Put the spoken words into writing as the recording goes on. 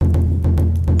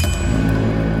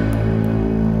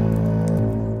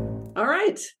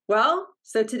right. Well,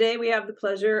 so today we have the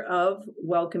pleasure of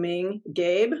welcoming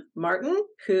Gabe Martin,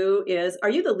 are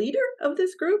you the leader of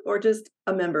this group or just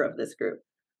a member of this group?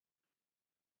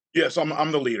 Yes,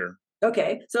 I'm the leader.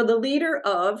 Okay, so the leader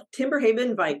of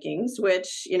Timberhaven Vikings,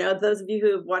 which, those of you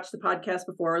who have watched the podcast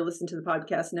before or listened to the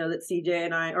podcast know that CJ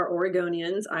and I are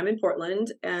Oregonians. I'm in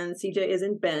Portland, and CJ is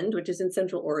in Bend, which is in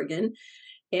Central Oregon.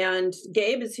 And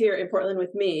Gabe is here in Portland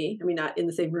with me. I mean, not in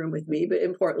the same room with me, but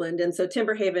in Portland. And so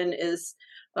Timberhaven is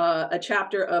a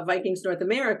chapter of Vikings North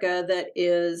America that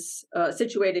is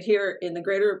situated here in the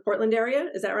greater Portland area.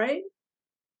 Is that right?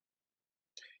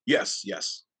 Yes,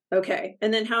 yes. Okay.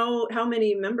 And then how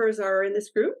many members are in this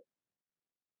group?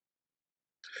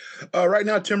 Right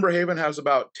now, Timberhaven has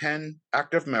about 10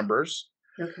 active members.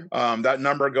 Okay. That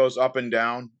number goes up and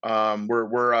down.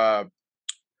 We're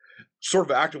sort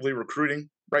of actively recruiting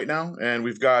right now, and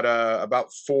we've got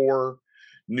about 4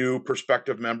 new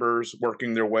prospective members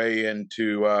working their way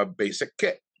into basic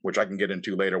kit, which I can get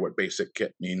into later what basic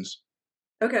kit means.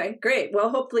 Okay, great. Well,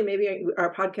 hopefully, maybe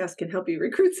our podcast can help you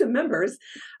recruit some members,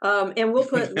 and we'll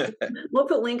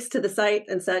put links to the site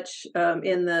and such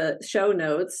in the show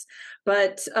notes.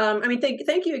 But I mean,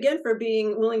 thank you again for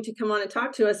being willing to come on and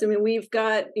talk to us. I mean, we've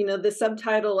got the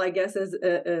subtitle, I guess, of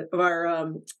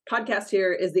our podcast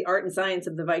here is the art and science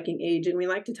of the Viking Age, and we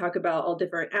like to talk about all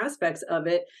different aspects of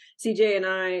it. CJ and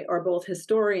I are both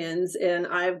historians, and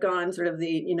I've gone sort of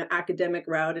the academic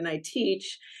route, and I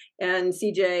teach. And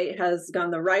CJ has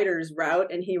gone the writer's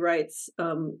route, and he writes,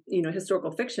 historical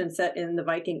fiction set in the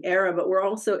Viking era. But we're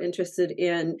also interested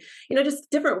in, just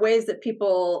different ways that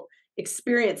people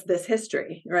experience this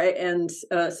history, right? And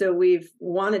so we've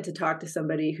wanted to talk to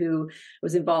somebody who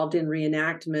was involved in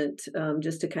reenactment,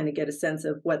 just to kind of get a sense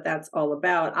of what that's all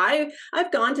about.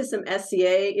 I've gone to some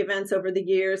SCA events over the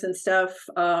years and stuff,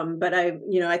 but I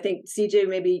think CJ,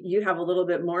 maybe you have a little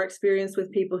bit more experience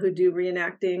with people who do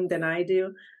reenacting than I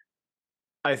do.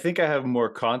 I think I have more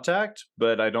contact,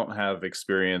 but I don't have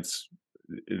experience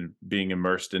in being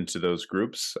immersed into those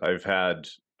groups. I've had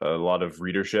a lot of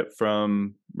readership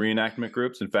from reenactment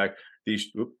groups. In fact, these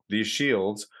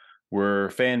shields were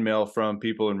fan mail from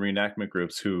people in reenactment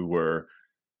groups who were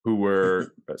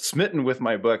smitten with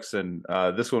my books. And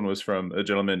this one was from a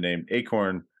gentleman named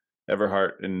Acorn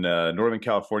Everhart in Northern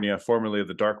California, formerly of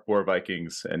the Dark Boar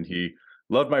Vikings. And he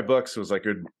loved my books. It was like,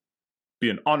 it'd be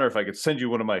an honor if I could send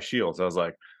you one of my shields. I was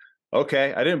like,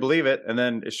 okay. I didn't believe it. And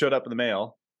then it showed up in the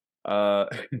mail. So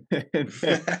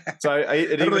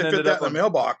it even ended up in the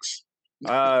mailbox.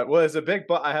 Well, it's a big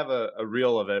box. I have a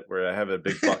reel of it where I have a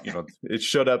big box. It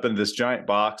showed up in this giant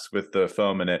box with the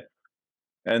foam in it,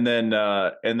 and then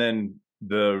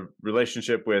the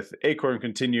relationship with Acorn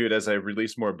continued as I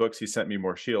released more books. He sent me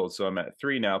more shields, so I'm at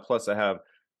 3 now. Plus, I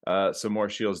have some more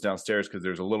shields downstairs because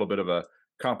there's a little bit of a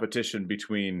competition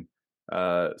between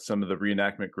some of the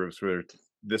reenactment groups where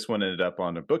this one ended up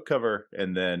on a book cover,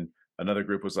 and then another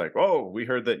group was like, "Oh, we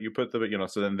heard that you put the,"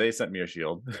 so then they sent me a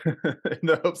shield in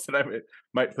the hopes that I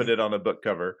might put it on a book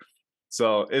cover.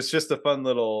 So it's just a fun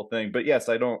little thing. But yes,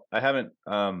 I haven't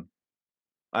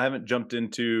jumped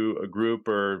into a group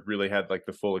or really had like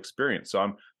the full experience. So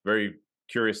I'm very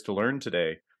curious to learn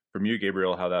today from you,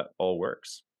 Gabriel, how that all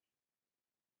works.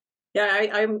 Yeah,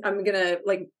 I'm gonna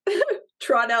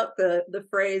trot out the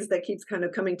phrase that keeps kind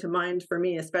of coming to mind for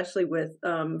me, especially with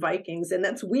Vikings, and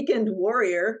that's weekend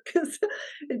warrior, because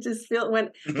it just feels when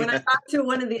I talked to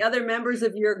one of the other members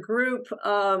of your group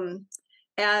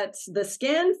at the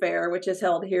Scan Fair, which is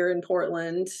held here in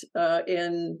Portland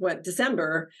in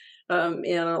December,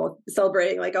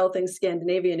 celebrating like all things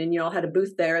Scandinavian, and you all had a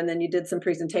booth there, and then you did some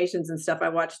presentations and stuff. I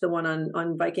watched the one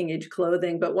on Viking Age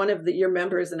clothing, but one of your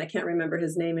members, and I can't remember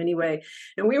his name anyway,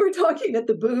 and we were talking at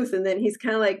the booth, and then he's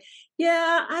kind of like,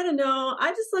 yeah, I don't know, I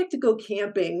just like to go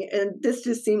camping, and this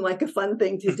just seemed like a fun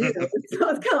thing to do. So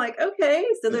it's kind of like, okay,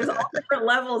 so there's all different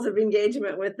levels of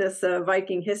engagement with this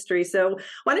Viking history. So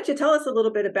why don't you tell us a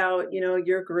little bit about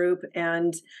your group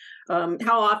and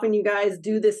how often you guys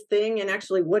do this thing, and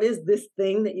actually what is this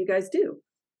thing that you guys do?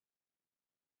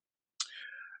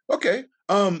 Okay.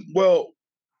 Well,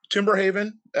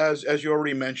 Timberhaven, as you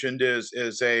already mentioned, is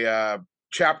a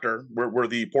chapter. We're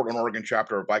the Portland, Oregon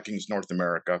chapter of Vikings North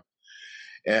America,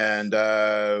 and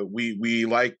we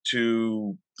like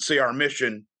to say our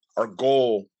mission, our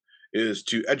goal, is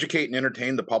to educate and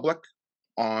entertain the public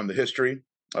on the history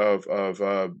of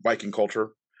Viking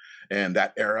culture and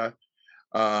that era.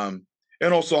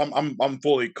 And also, I'm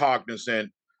fully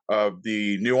cognizant of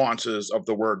the nuances of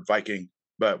the word Viking,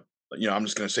 but I'm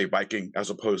just going to say Viking as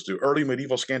opposed to early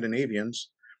medieval Scandinavians,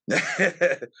 because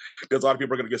a lot of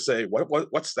people are going to say,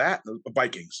 "What's that?"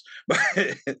 Vikings.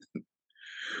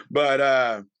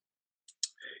 But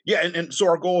yeah, and so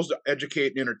our goal is to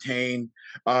educate and entertain.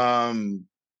 Um,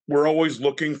 we're always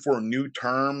looking for new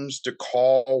terms to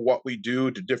call what we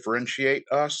do to differentiate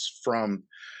us from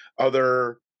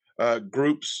other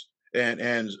groups,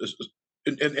 and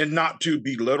not to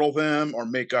belittle them or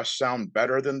make us sound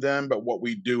better than them, but what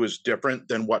we do is different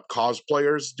than what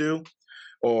cosplayers do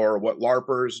or what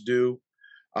LARPers do.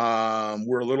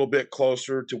 We're a little bit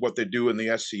closer to what they do in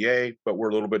the SCA, but we're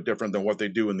a little bit different than what they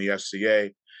do in the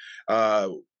SCA. Uh,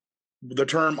 the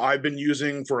term I've been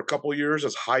using for a couple years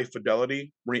is high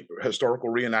fidelity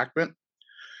historical reenactment.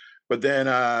 But then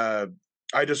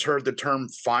I just heard the term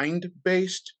find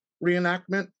based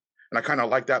reenactment, and I kind of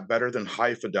like that better than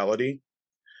high fidelity.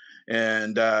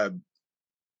 And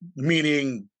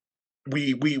meaning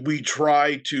we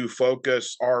try to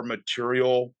focus our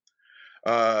material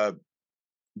uh,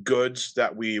 goods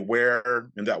that we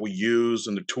wear and that we use,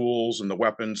 and the tools and the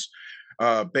weapons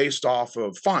based off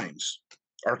of finds,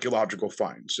 archaeological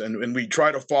finds, and we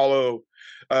try to follow.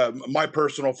 My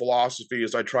personal philosophy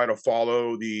is I try to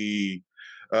follow the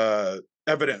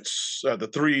evidence, the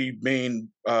three main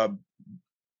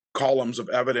columns of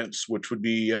evidence, which would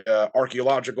be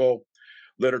archaeological,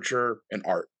 literature, and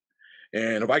art.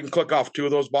 And if I can click off two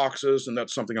of those boxes, then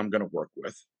that's something I'm going to work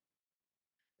with.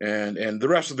 And the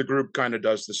rest of the group kind of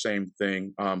does the same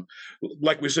thing.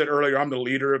 Like we said earlier, I'm the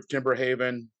leader of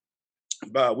Timberhaven,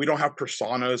 but we don't have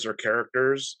personas or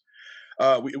characters.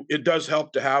 It does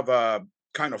help to have a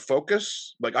kind of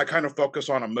focus. Like I kind of focus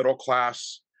on a middle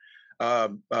class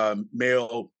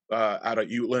male out of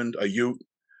Utland, a Ute,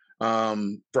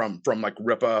 from like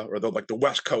Ripa, or the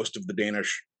west coast of the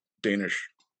Danish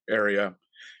area,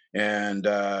 and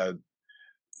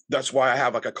that's why I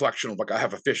have like a collection of, like, I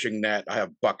have a fishing net, I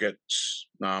have buckets,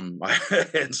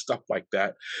 and stuff like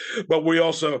that. But we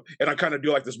also, and I kind of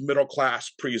do like this middle class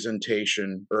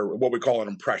presentation, or what we call an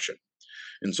impression.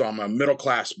 And so I'm a middle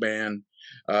class man.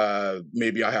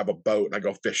 Maybe I have a boat and I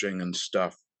go fishing and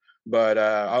stuff. But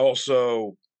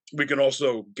we can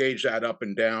also gauge that up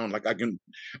and down. Like I can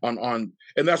and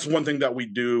that's one thing that we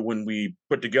do when we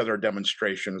put together a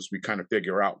demonstration, is we kind of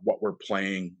figure out what we're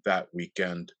playing that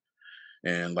weekend.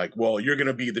 And like, well, you're going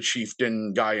to be the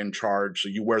chieftain guy in charge, so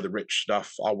you wear the rich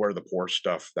stuff, I'll wear the poor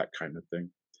stuff, that kind of thing.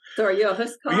 So are you a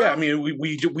host, Carl? Yeah, I mean,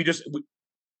 we just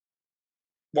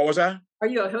what was that? Are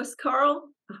you a host, Carl?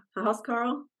 A house,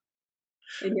 Carl?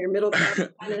 In your middle class?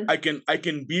 I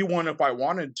can be one if I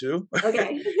wanted to. Okay.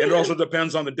 And it also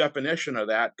depends on the definition of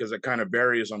that, because it kind of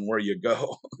varies on where you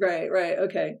go. Right.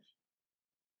 Okay.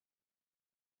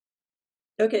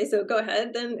 Okay, so go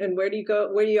ahead then. And where do you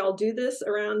go? Where do you all do this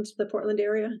around the Portland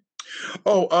area?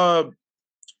 Oh,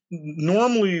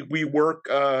 normally we work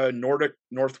Nordic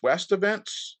Northwest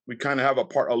events. We kind of have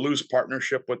a loose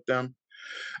partnership with them.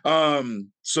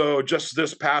 So just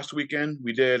this past weekend,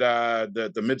 we did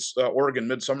the Oregon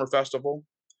Midsummer Festival.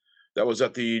 That was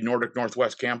at the Nordic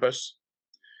Northwest campus.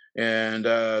 And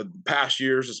past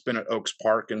years, it's been at Oaks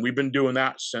Park, and we've been doing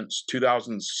that since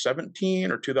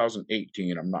 2017 or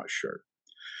 2018. I'm not sure.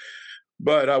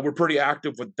 But we're pretty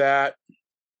active with that.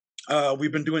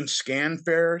 We've been doing Scan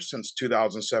Fair since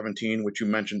 2017, which you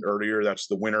mentioned earlier. That's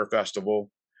the winter festival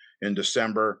in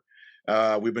December.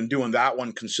 We've been doing that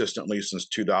one consistently since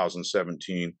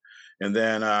 2017. And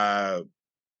then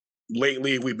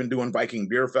lately we've been doing Viking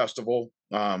Beer Festival.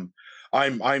 I'm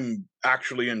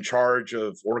actually in charge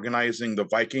of organizing the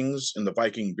Vikings in the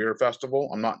Viking Beer Festival.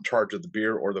 I'm not in charge of the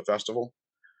beer or the festival,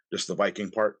 just the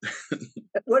Viking part.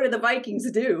 What do the Vikings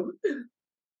do?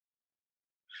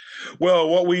 Well,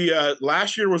 what we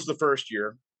last year was the first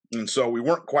year, and so we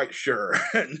weren't quite sure.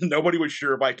 Nobody was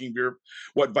sure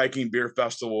what Viking Beer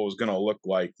Festival was going to look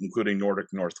like, including Nordic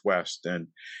Northwest, and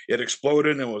it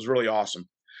exploded and it was really awesome.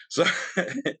 So,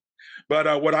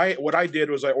 but what I did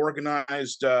was I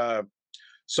organized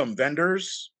some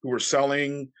vendors who were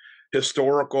selling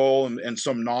historical and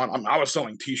some non. I was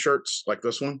selling T-shirts like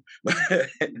this one,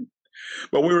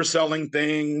 but we were selling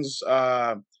things.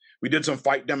 We did some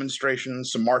fight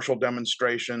demonstrations, some martial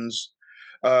demonstrations.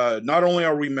 Not only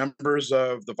are we members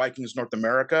of the Vikings North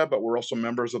America, but we're also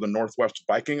members of the Northwest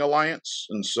Viking Alliance.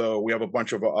 And so we have a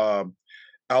bunch of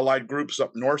allied groups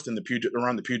up north in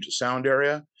around the Puget Sound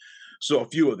area. So a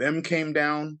few of them came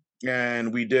down,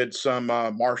 and we did some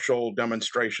martial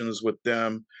demonstrations with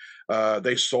them.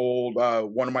 They sold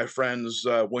one of my friends,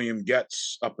 William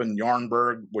Getz, up in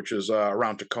Yarnberg, which is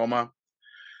around Tacoma.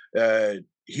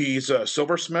 He's a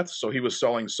silversmith, so he was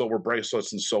selling silver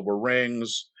bracelets and silver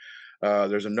rings.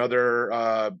 There's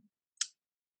another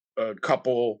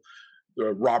couple,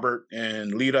 Robert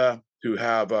and Lita, who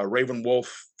have Raven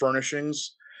Wolf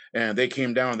Furnishings, and they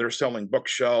came down. They're selling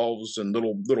bookshelves and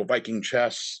little Viking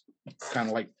chests, kind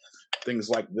of like things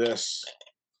like this.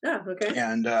 Oh, okay.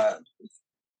 And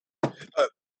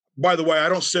by the way, I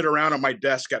don't sit around at my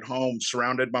desk at home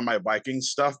surrounded by my Viking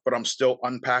stuff, but I'm still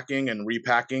unpacking and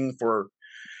repacking for.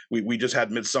 We just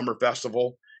had Midsummer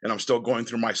Festival, and I'm still going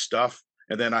through my stuff.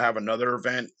 And then I have another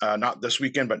event, not this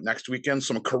weekend, but next weekend.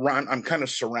 So I'm kind of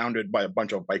surrounded by a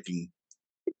bunch of Viking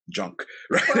junk.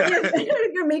 Right? Well,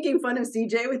 you're making fun of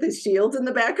CJ with his shields in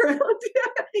the background.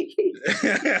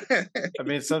 I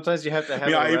mean, sometimes you have to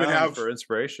have I mean, it around for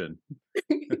inspiration.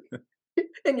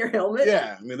 And your helmet.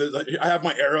 Yeah, I mean, I have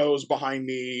my arrows behind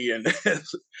me and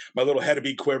my little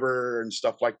Hedeby quiver and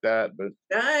stuff like that. But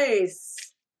nice.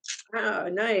 Oh,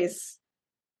 nice.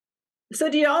 So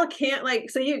do you all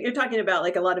so you're talking about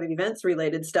like a lot of events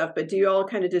related stuff, but do you all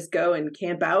kind of just go and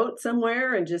camp out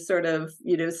somewhere and just sort of,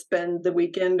 spend the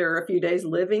weekend or a few days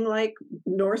living like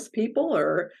Norse people,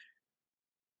 or?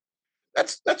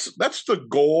 That's the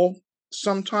goal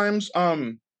sometimes.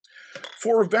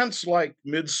 For events like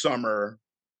Midsummer,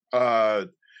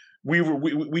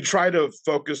 we try to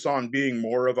focus on being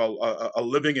more of a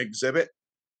living exhibit.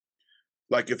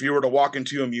 Like if you were to walk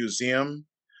into a museum,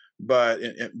 but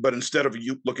instead of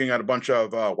you looking at a bunch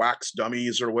of wax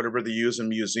dummies or whatever they use in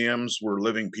museums, we're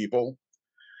living people.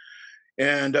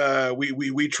 And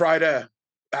we try to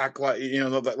act like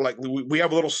like we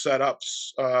have little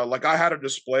setups. Like I had a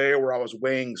display where I was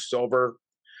weighing silver.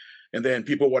 And then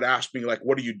people would ask me, like,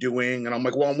 what are you doing? And I'm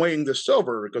like, well, I'm weighing this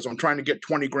silver because I'm trying to get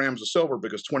 20 grams of silver,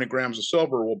 because 20 grams of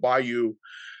silver will buy you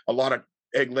a lot of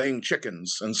egg-laying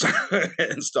chickens and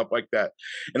and stuff like that.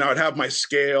 And I would have my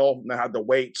scale, and I had the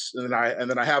weights, and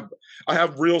then I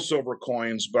have real silver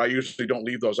coins, but I usually don't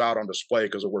leave those out on display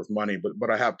because they're worth money. But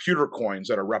I have pewter coins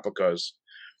that are replicas.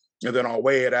 And then I'll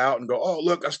weigh it out and go, oh,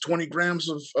 look, that's 20 grams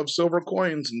of silver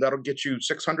coins, and that'll get you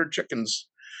 600 chickens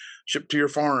shipped to your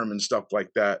farm and stuff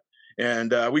like that.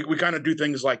 And we kind of do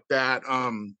things like that.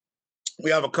 We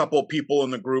have a couple of people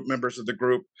in the group, members of the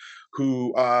group,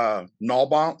 who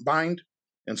null bind,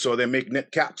 and so they make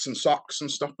knit caps and socks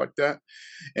and stuff like that.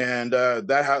 And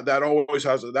that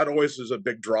always is a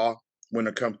big draw when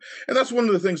it comes. And that's one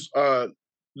of the things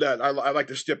that I like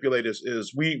to stipulate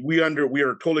is we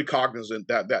are totally cognizant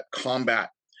that combat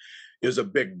is a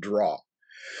big draw.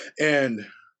 And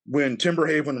when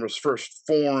Timberhaven was first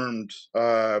formed 8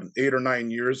 or 9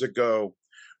 years ago,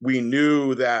 we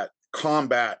knew that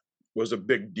combat was a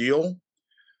big deal,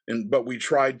 but we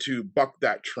tried to buck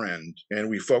that trend, and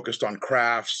we focused on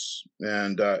crafts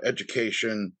and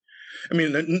education. I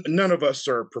mean, none of us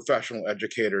are professional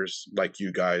educators like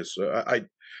you guys. When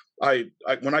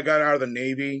I got out of the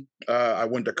Navy, I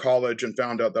went to college and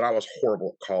found out that I was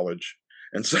horrible at college.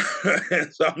 And so,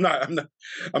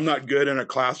 I'm not good in a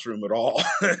classroom at all.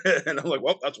 And I'm like,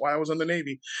 well, that's why I was in the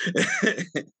Navy.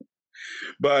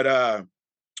 But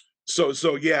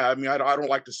so yeah, I mean, I don't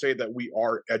like to say that we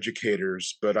are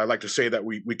educators, but I like to say that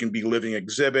we can be living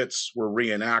exhibits. We're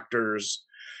reenactors.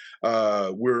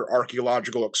 We're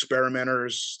archaeological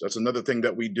experimenters. That's another thing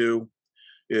that we do,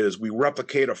 is we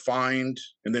replicate a find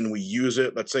and then we use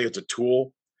it. Let's say it's a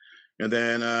tool, and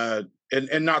then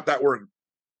and not that we're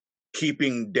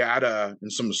keeping data in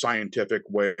some scientific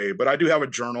way, but I do have a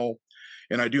journal,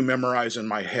 and I do memorize in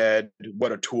my head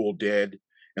what a tool did,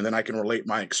 and then I can relate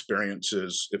my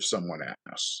experiences if someone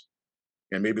asks,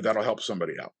 and maybe that'll help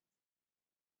somebody out.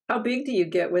 How big do you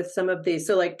get with some of these?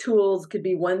 So like tools could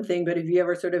be one thing, but have you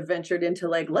ever sort of ventured into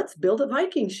like, let's build a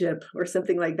Viking ship or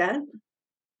something like that?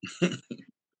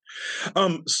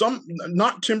 Some,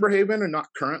 not Timberhaven and not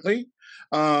currently.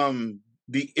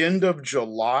 The end of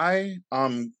July,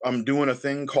 I'm doing a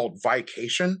thing called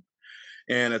Vication,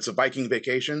 and it's a Viking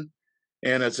vacation,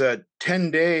 and it's a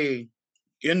 10-day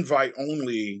invite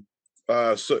only.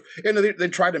 So, and they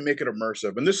try to make it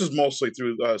immersive, and this is mostly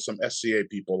through some SCA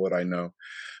people that I know.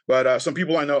 But some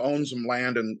people I know own some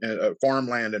land and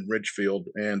farmland in Ridgefield,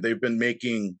 and they've been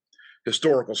making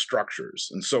historical structures.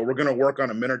 And so we're going to work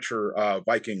on a miniature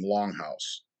Viking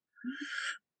longhouse.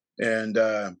 And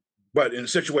but in a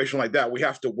situation like that, we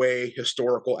have to weigh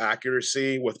historical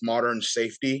accuracy with modern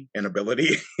safety and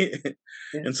ability.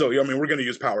 And so, I mean, we're going to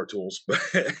use power tools.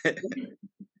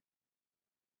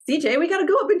 CJ, we got to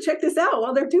go up and check this out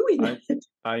while they're doing it.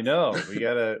 I know we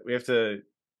have to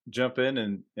jump in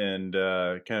and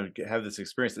kind of have this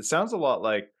experience. It sounds a lot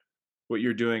like what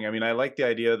you're doing. I mean, I like the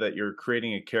idea that you're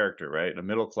creating a character, right? A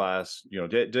middle class.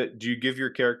 Do you give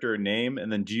your character a name,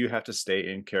 and then do you have to stay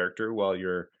in character while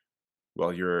you're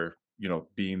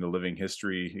being the living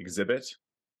history exhibit?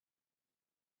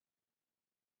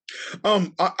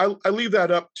 I leave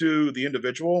that up to the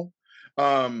individual.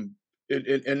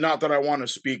 and not that I want to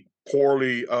speak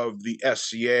poorly of the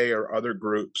SCA or other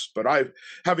groups, but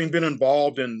having been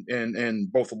involved in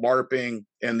both LARPing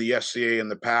and the SCA in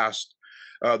the past,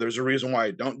 there's a reason why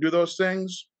I don't do those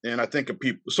things. And I think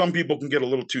some people can get a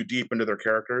little too deep into their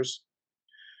characters.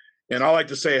 And I like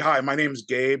to say, hi, my name's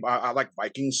Gabe. I like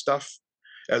Viking stuff,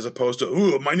 as opposed to,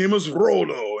 ooh, my name is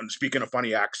Rolo, and speaking a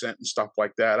funny accent and stuff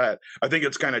like that. I think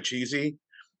it's kind of cheesy,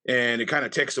 and it kind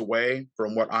of takes away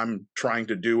from what I'm trying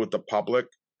to do with the public.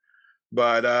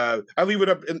 But I leave it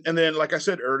up. And then, like I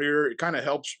said earlier, it kind of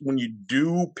helps when you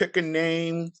do pick a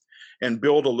name and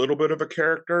build a little bit of a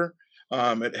character.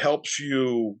 It helps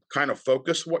you kind of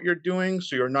focus what you're doing,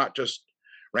 so you're not just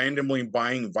randomly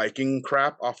buying Viking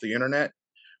crap off the internet.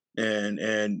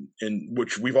 And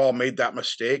which we've all made that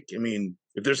mistake. I mean,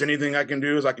 if there's anything I can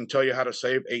do, is I can tell you how to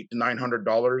save $800 to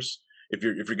 $900 if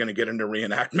you're going to get into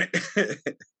reenactment.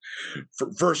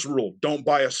 First rule: don't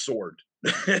buy a sword.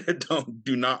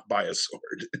 Do not buy a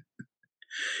sword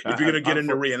if you're going to get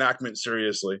into reenactment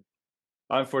seriously.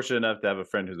 I'm fortunate enough to have a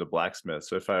friend who's a blacksmith,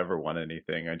 so if I ever want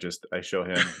anything, I show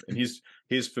him, and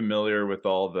he's familiar with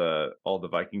all the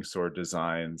Viking sword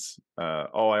designs. I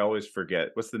always forget,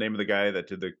 what's the name of the guy that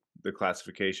did the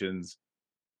classifications?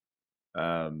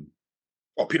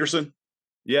 Peterson.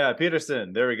 Yeah,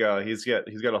 Peterson. There we go. He's got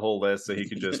a whole list, so he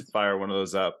can just fire one of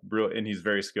those up, and he's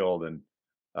very skilled, and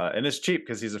it's cheap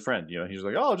because he's a friend. You know, he's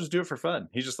like, I'll just do it for fun.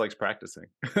 He just likes practicing.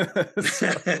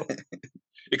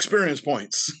 Experience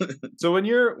points. So when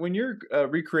you're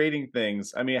recreating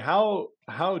things, I mean, how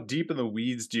deep in the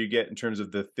weeds do you get in terms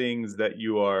of the things that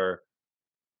you are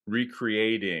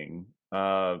recreating?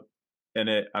 I'm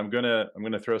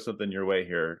gonna throw something your way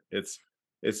here.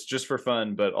 It's just for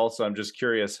fun, but also I'm just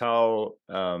curious how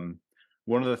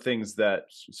one of the things that,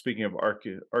 speaking of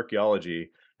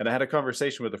archaeology, and I had a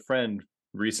conversation with a friend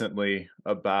recently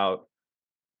about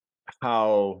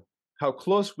how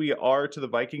close we are to the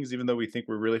Vikings, even though we think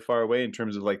we're really far away in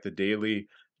terms of like the daily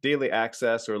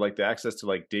access, or like the access to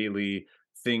like daily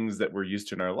things that we're used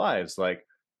to in our lives, like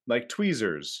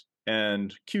tweezers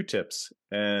and Q-tips,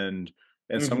 and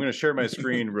so I'm going to share my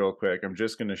screen real quick. I'm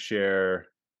just going to share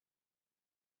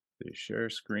the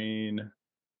share screen,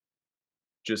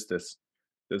 just this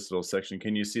little section.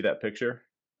 Can you see that picture?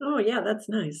 Oh yeah, that's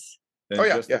nice. And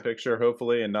just the picture,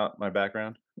 hopefully, and not my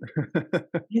background.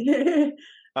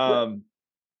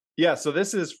 Yeah, so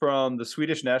this is from the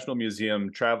Swedish National Museum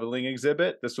traveling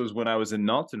exhibit. This was when I was in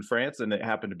Nantes in France, and it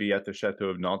happened to be at the Chateau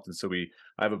of Nantes, and so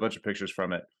I have a bunch of pictures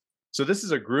from it. So this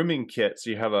is a grooming kit. So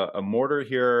you have a mortar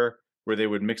here where they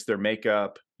would mix their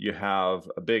makeup. You have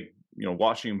a big,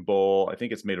 washing bowl. I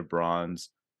think it's made of bronze.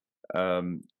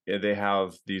 They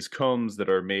have these combs that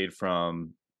are made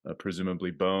from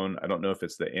presumably bone. I don't know if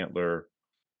it's the antler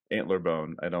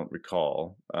bone. I don't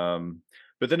recall.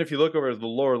 But then if you look over the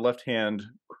lower left-hand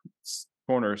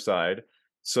corner side,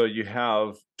 so you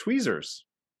have tweezers.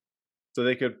 So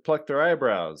they could pluck their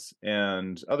eyebrows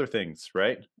and other things,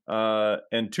 right?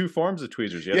 And two forms of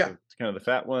tweezers. You have kind of the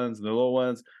fat ones and the little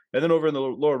ones. And then over in the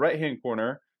lower right-hand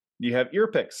corner, you have ear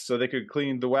picks. So they could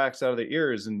clean the wax out of the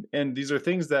ears. And these are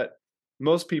things that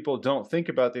most people don't think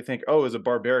about. They think, oh, it was a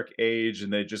barbaric age,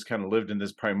 and they just kind of lived in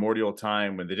this primordial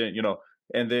time when they didn't,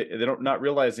 and they don't, not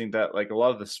realizing that like a lot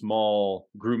of the small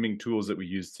grooming tools that we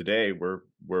use today were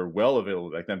well available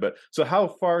back then. But so how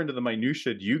far into the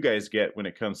minutia do you guys get when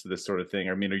it comes to this sort of thing?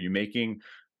 I mean, are you making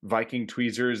Viking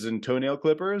tweezers and toenail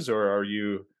clippers, or are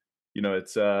you,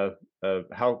 it's how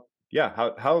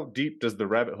deep does the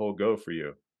rabbit hole go for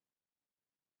you?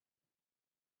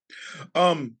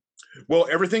 Well,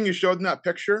 everything you showed in that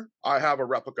picture, I have a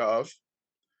replica of,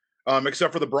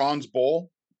 except for the bronze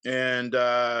bowl. And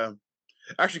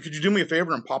actually, could you do me a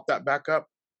favor and pop that back up?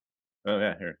 Oh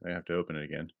yeah, here, I have to open it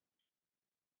again.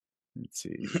 Let's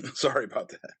see. Sorry about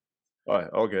that. Oh,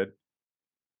 all good.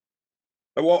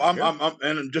 Well, I'm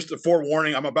and just a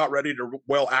forewarning, I'm about ready to.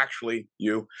 Well, actually,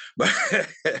 but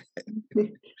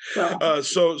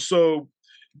so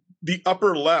the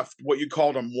upper left, what you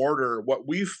called a mortar, what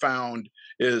we've found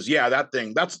is that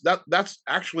thing. That's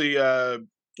actually the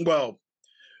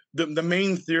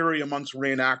main theory amongst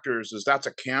reenactors is that's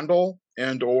a candle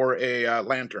and or a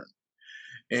lantern,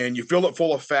 and you fill it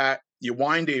full of fat. You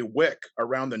wind a wick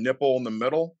around the nipple in the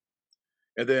middle,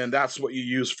 and then that's what you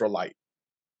use for light.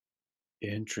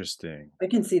 Interesting. I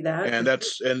can see that. And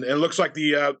it looks like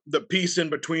the piece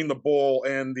in between the bowl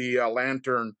and the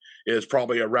lantern is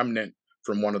probably a remnant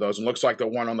from one of those. And looks like the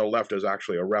one on the left is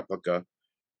actually a replica.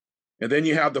 And then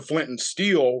you have the flint and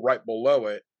steel right below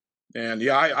it. And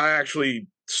I actually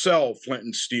sell flint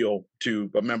and steel to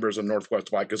members of Northwest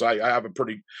Viking because I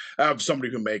have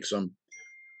somebody who makes them.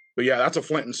 But yeah, that's a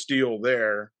flint and steel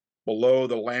there below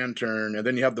the lantern. And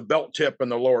then you have the belt tip in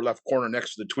the lower left corner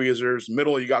next to the tweezers.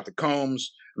 Middle, you got the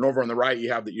combs. And over on the right,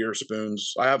 you have the ear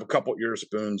spoons. I have a couple ear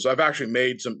spoons. I've actually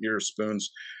made some ear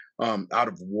spoons out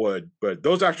of wood, but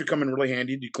those actually come in really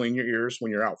handy to clean your ears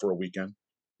when you're out for a weekend.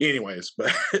 Anyways,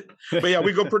 but yeah,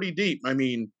 we go pretty deep. I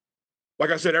mean, like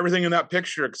I said, everything in that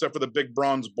picture except for the big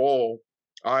bronze bowl,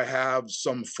 I have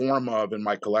some form of in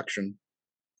my collection.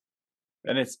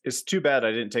 And it's too bad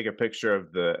I didn't take a picture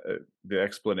of the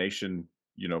explanation,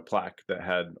 plaque that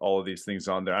had all of these things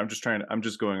on there. I'm just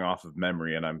going off of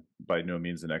memory, and I'm by no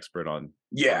means an expert on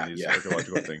these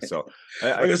archaeological things. So,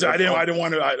 like I said, I didn't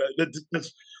want to.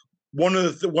 That's one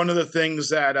of the things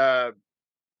that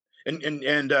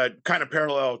and kind of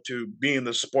parallel to being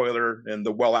the spoiler and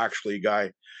the well actually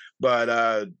guy,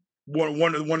 but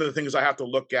one of the things I have to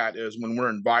look at is when we're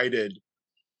invited.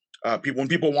 When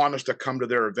people want us to come to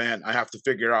their event, I have to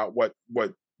figure out what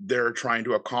they're trying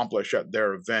to accomplish at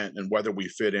their event and whether we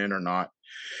fit in or not.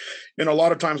 And a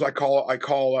lot of times I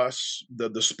call us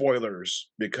the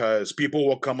spoilers, because people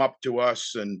will come up to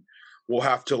us and we'll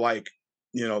have to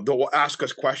they'll ask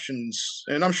us questions.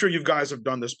 And I'm sure you guys have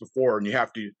done this before, and you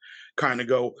have to kind of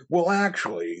go, well,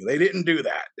 actually, they didn't do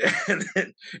that.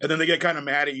 and then they get kind of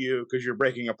mad at you because you're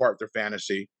breaking apart their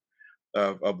fantasy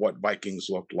of what Vikings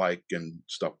looked like and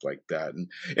stuff like that.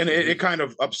 And it kind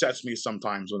of upsets me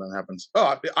sometimes when that happens.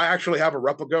 Oh, I actually have a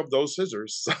replica of those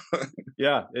scissors.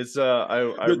 Yeah, it's I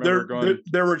remember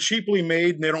they were cheaply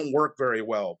made and they don't work very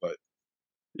well, but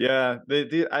yeah,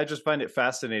 I just find it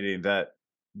fascinating that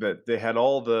they had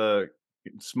all the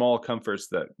small comforts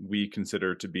that we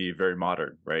consider to be very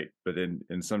modern, right? But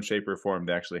in some shape or form,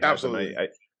 they actually have them.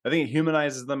 I think it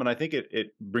humanizes them, and I think it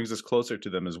brings us closer to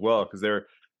them as well, because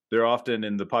they're often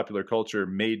in the popular culture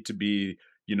made to be,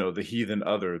 the heathen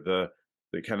other, the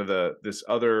kind of this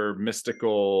other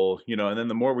mystical, and then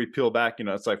the more we peel back,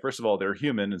 it's like, first of all, they're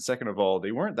human, and second of all,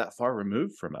 they weren't that far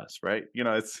removed from us, right?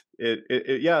 It's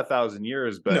 1,000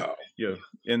 years, but no.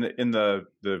 In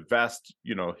the vast,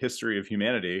 history of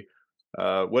humanity,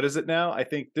 what is it now? I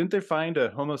think, didn't they find a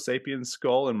Homo sapiens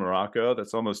skull in Morocco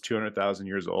that's almost 200,000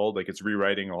 years old? Like, it's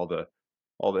rewriting all the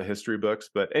history books.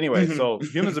 But anyway, so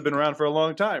humans have been around for a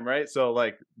long time, right? So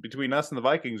like between us and the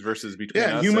Vikings versus between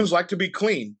us, humans like to be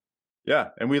clean. Yeah,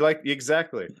 and we like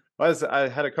exactly. I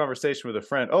had a conversation with a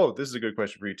friend. Oh, this is a good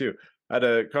question for you too. I had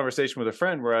a conversation with a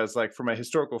friend where I was like, for my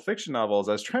historical fiction novels,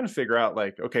 I was trying to figure out,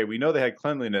 like, okay, we know they had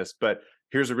cleanliness, but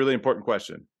here's a really important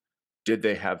question: did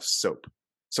they have soap?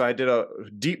 So I did a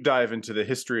deep dive into the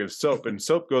history of soap, and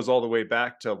soap goes all the way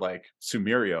back to like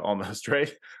Sumeria almost,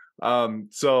 right?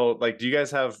 So like, do you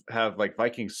guys have like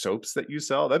Viking soaps that you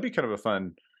sell? That'd be kind of a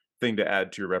fun thing to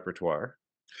add to your repertoire.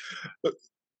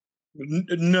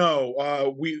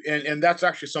 No, and that's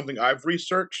actually something I've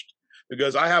researched,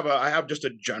 because I have just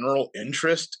a general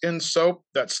interest in soap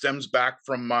that stems back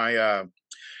from my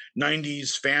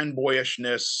 90s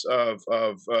fanboyishness of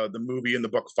the movie and the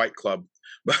book Fight Club.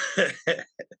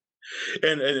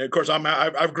 and of course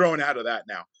I've grown out of that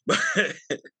now. But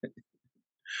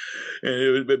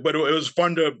it was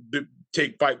fun to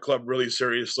take Fight Club really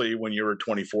seriously when you were a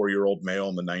 24-year-old male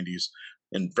in the 90s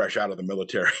and fresh out of the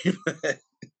military.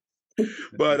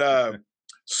 But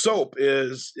soap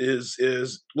is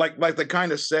like they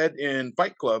kind of said in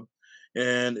Fight Club,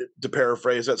 and to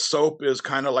paraphrase, that soap is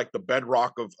kind of like the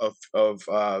bedrock of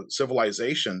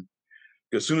civilization.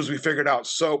 As soon as we figured out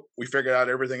soap, we figured out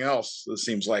everything else. It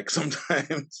seems like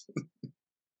sometimes.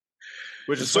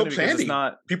 Which is soap's handy.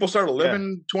 People started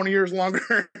living 20 years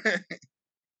longer.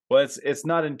 Well, it's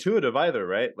not intuitive either,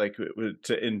 right? Like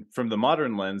from the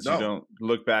modern lens, you don't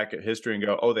look back at history and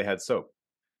go, "Oh, they had soap."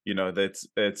 That's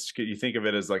you think of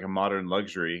it as like a modern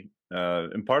luxury,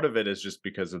 and part of it is just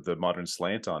because of the modern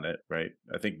slant on it, right?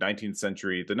 I think the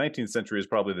 19th century is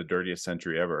probably the dirtiest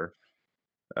century ever,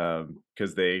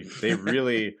 because they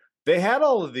really they had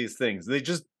all of these things. They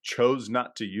just chose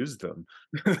not to use them.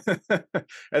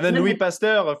 And then Louis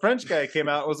Pasteur, a French guy, came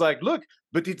out and was like, "Look,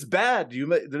 but it's bad. You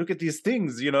look at these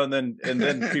things, and then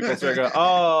people start going,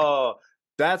 oh,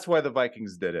 that's why the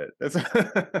Vikings did it."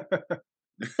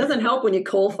 Doesn't help when you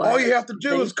coal fire. All you have to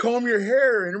do is comb your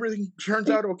hair and everything turns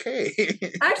out okay.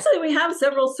 Actually, we have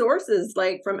several sources,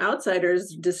 like from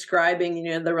outsiders,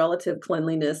 describing the relative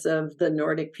cleanliness of the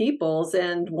Nordic peoples,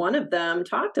 and one of them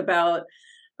talks about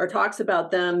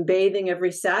them bathing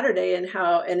every Saturday, and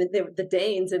the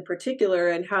Danes in particular,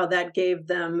 and how that gave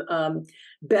them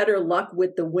better luck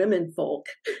with the women folk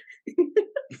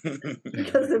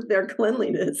because of their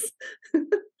cleanliness.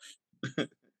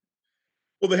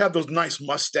 Well, they have those nice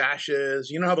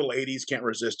mustaches. You know how the ladies can't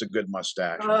resist a good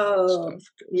mustache and all that Oh, stuff.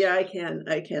 yeah, I can.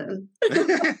 I can.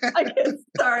 I can.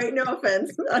 Sorry, no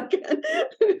offense. I can.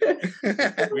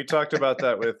 We talked about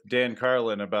that with Dan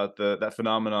Carlin about that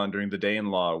phenomenon during the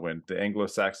Danelaw when the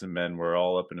Anglo-Saxon men were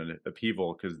all up in an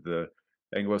upheaval because the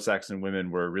Anglo-Saxon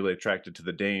women were really attracted to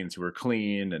the Danes who were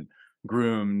clean and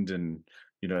groomed and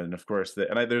and of course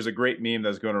there's a great meme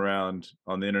that's going around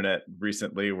on the internet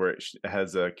recently where it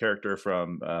has a character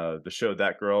from the show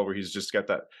That Girl where he's just got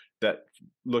that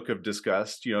look of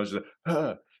disgust, just like,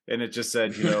 huh. And it just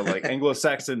said, like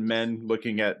Anglo-Saxon men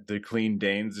looking at the clean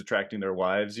Danes attracting their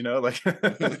wives, like.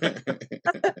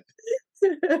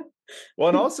 Well,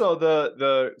 and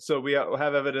also so we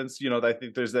have evidence, I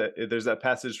think there's that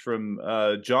passage from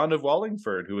John of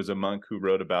Wallingford, who was a monk who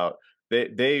wrote about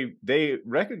they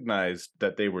recognized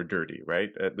that they were dirty, right?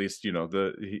 At least,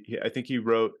 I think he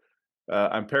wrote.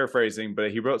 I'm paraphrasing,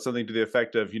 but he wrote something to the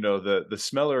effect of, the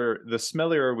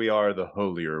smellier we are, the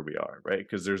holier we are, right?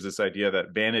 Because there's this idea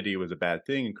that vanity was a bad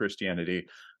thing in Christianity.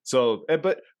 So,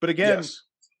 but again, Yes.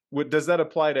 does that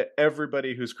apply to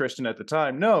everybody who's Christian at the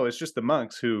time? No, it's just the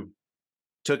monks who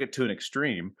took it to an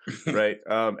extreme, right?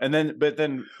 But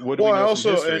then what do we know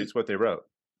from history? It's what they wrote.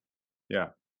 Yeah.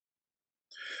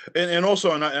 And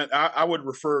also, I would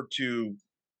refer to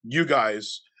you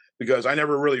guys because I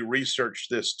never really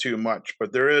researched this too much,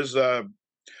 but there is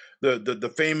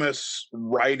the famous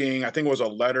writing. I think it was a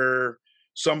letter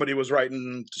somebody was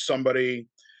writing to somebody,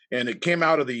 and it came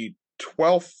out of the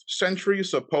 12th century,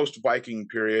 so post-Viking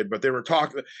period. But they were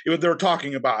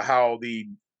talking about how the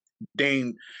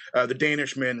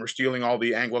Danish men were stealing all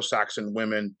the Anglo-Saxon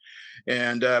women,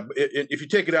 and if you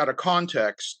take it out of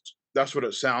context, that's what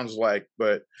it sounds like.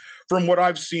 But from what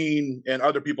I've seen and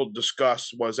other people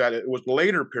discuss was that it was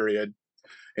later period,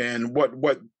 and what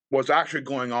was actually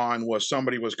going on was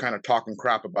somebody was kind of talking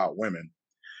crap about women,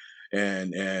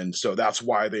 and so that's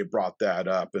why they brought that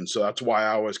up, and so that's why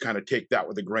I always kind of take that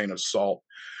with a grain of salt.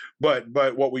 But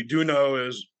what we do know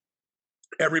is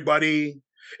everybody,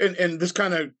 and this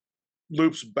kind of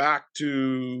loops back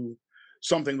to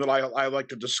something that I like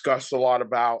to discuss a lot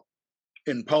about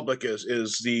in public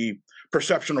is the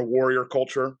perception of warrior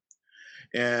culture.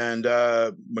 And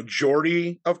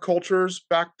majority of cultures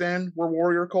back then were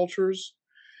warrior cultures.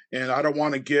 And I don't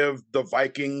want to give the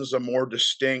Vikings a more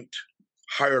distinct,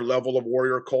 higher level of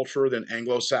warrior culture than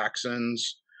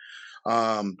Anglo-Saxons.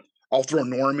 I'll throw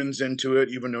Normans into it,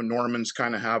 even though Normans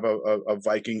kind of have a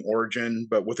Viking origin,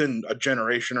 but within a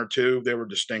generation or two, they were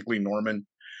distinctly Norman.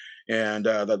 And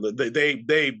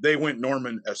they went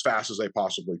Norman as fast as they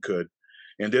possibly could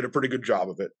and did a pretty good job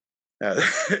of it.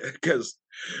 Because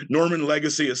Norman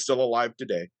legacy is still alive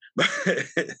today.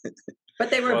 But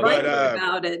they were Viking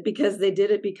about it because they did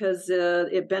it because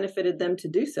it benefited them to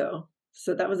do so.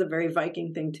 So that was a very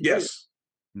Viking thing to do. Yes.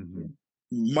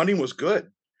 Mm-hmm. Money was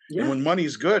good. Yeah. And when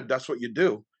money's good, that's what you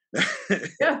do.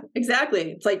 Yeah,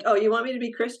 exactly. It's like, oh, you want me to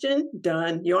be Christian?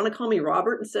 Done. You want to call me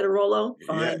Robert instead of Rollo?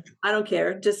 Fine. Yeah. I don't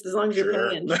care. Just as long as you're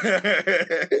paying.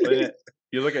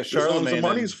 You look at Charlemagne. As long as the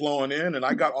money's flowing in and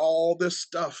I got all this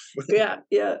stuff. Yeah,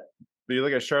 yeah. But you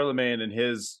look at Charlemagne and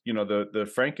his, the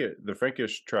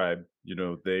Frankish tribe,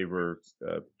 they were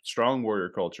a strong warrior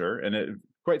culture, and it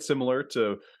quite similar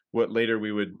to what later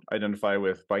we would identify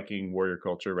with Viking warrior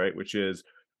culture, right? Which is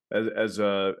as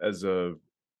a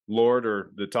lord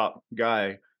or the top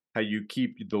guy, how you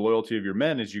keep the loyalty of your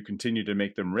men is you continue to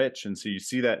make them rich. And so you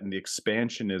see that in the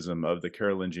expansionism of the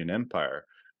Carolingian Empire,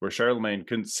 where Charlemagne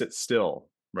couldn't sit still,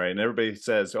 right? And everybody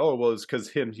says, oh, well, it's because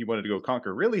he wanted to go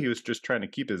conquer. Really, he was just trying to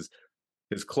keep his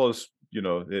close,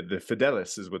 the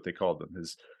fidelis is what they called them,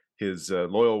 his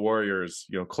loyal warriors,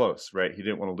 close, right? He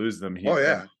didn't want to lose them.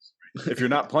 If you're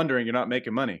not plundering, you're not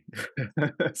making money.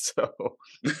 So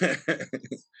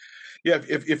yeah,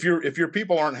 if your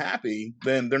people aren't happy,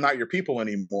 then they're not your people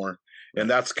anymore. And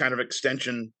that's kind of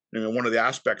extension, one of the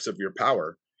aspects of your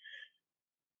power.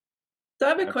 So I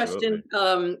have a question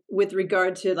with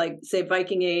regard to, like, say,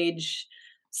 Viking Age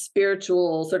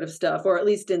spiritual sort of stuff, or at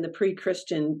least in the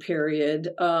pre-Christian period.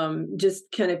 Just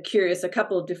kind of curious, a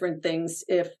couple of different things.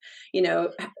 If,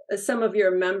 some of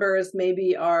your members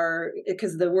maybe are,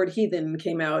 because the word heathen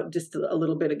came out just a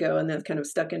little bit ago, and that's kind of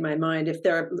stuck in my mind. If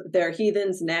they're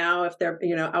heathens now, if they're,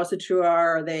 Ausatruar,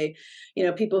 are they,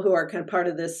 people who are kind of part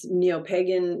of this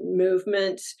neo-pagan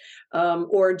movement,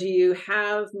 or do you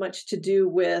have much to do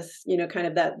with, kind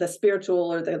of the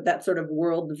spiritual or that sort of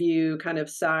worldview kind of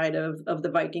side of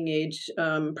the Viking Age,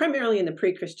 primarily in the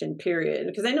pre-Christian period?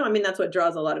 Because I know, that's what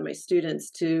draws a lot of my students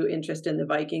to interest in the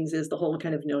Vikings is the whole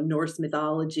kind of, Norse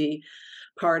mythology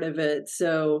part of it.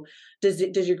 So does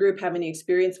your group have any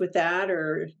experience with that,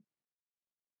 or?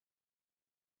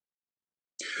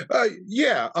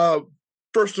 Yeah.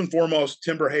 First and foremost,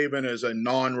 Timberhaven is a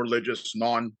non-religious,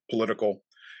 non-political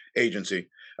agency.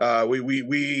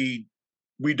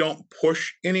 We don't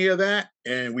push any of that,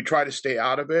 and we try to stay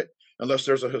out of it unless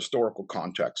there's a historical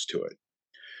context to it.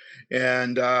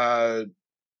 And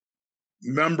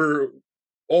remember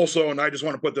also, and I just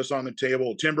want to put this on the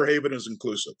table, Timberhaven is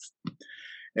inclusive.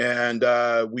 And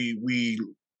I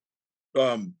mean,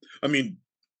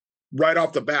 right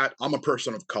off the bat, I'm a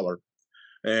person of color,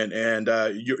 and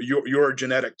your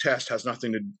genetic test has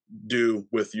nothing to do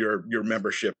with your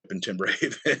membership in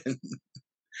Timberhaven.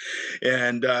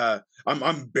 And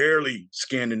I'm barely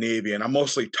Scandinavian. I'm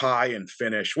mostly Thai and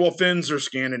Finnish. Well, Finns are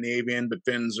Scandinavian, but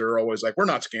Finns are always like, we're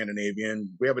not Scandinavian.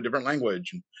 We have a different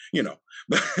language, and you know.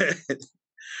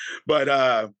 but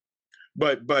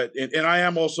and I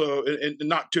am also, and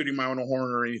not tooting my own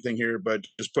horn or anything here, but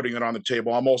just putting it on the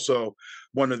table. I'm also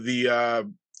one of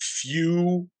the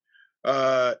few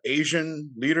Asian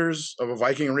leaders of a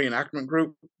Viking reenactment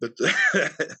group that's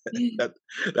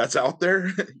out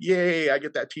there. Yay, I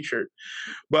get that T-shirt.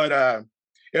 But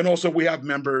and also we have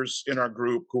members in our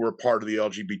group who are part of the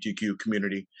LGBTQ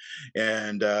community,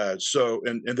 and so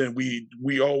and then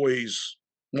we always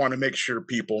want to make sure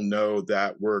people know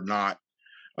that we're not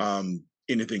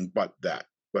anything but that,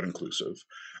 but inclusive.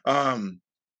 That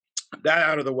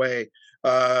out of the way,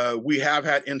 we have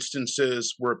had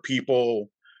instances where people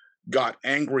got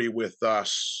angry with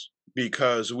us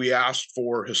because we asked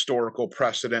for historical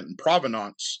precedent and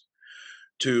provenance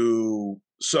to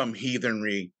some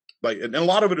heathenry, like, and a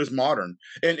lot of it is modern.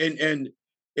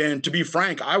 And to be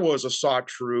frank, I was a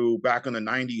Sawtrue back in the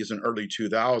 '90s and early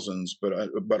 2000s,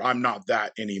 but I'm not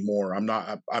that anymore. I'm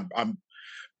not. I'm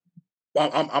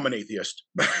an atheist.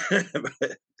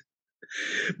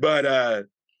 But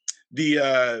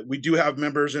we do have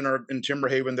members in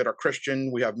Timberhaven that are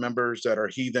Christian. We have members that are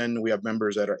heathen. We have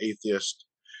members that are atheist.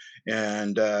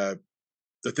 And the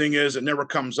thing is, it never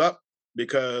comes up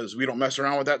because we don't mess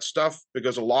around with that stuff,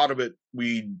 because a lot of it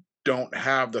we don't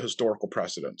have the historical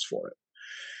precedents for it.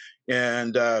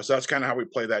 And so that's kind of how we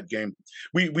play that game.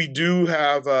 We do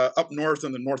have up north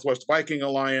in the Northwest Viking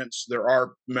Alliance, there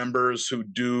are members who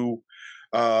do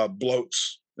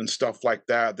bloats and stuff like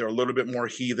that. They're a little bit more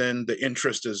heathen. The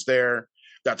interest is there.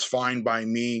 That's fine by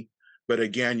me. But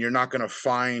again, you're not going to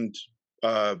find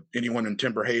anyone in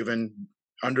Timberhaven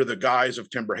under the guise of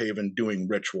Timberhaven doing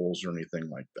rituals or anything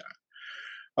like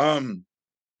that.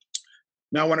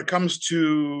 Now, when it comes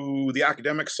to the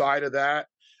academic side of that,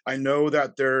 I know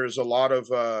that there's a lot of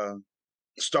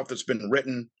stuff that's been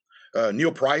written.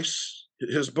 Neil Price,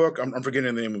 his book, I'm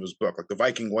forgetting the name of his book, like The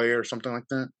Viking Way or something like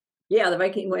that. Yeah, The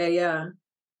Viking Way, yeah.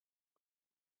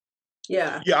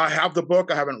 Yeah. Yeah, I have the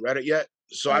book. I haven't read it yet,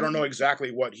 so I don't know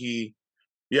exactly what he.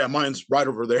 Yeah, mine's right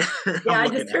over there. Yeah, I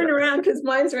just turned around because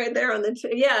mine's right there on the.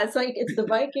 Yeah, it's like it's The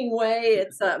Viking Way.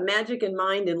 It's magic and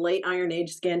mind in late Iron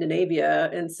Age Scandinavia,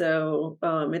 and so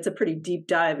it's a pretty deep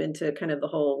dive into kind of the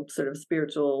whole sort of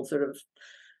spiritual sort of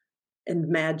and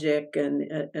magic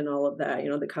and all of that. You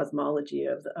know, the cosmology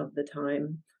of the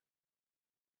time.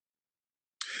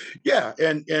 Yeah,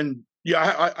 and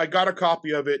yeah, I got a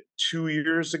copy of it 2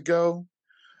 years ago,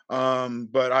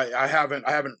 but I haven't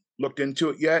looked into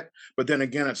it yet. But then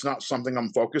again, it's not something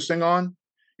I'm focusing on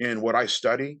in what I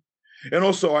study. And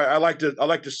also, I like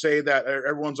to say that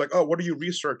everyone's like, "Oh, what are you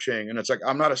researching?" And it's like,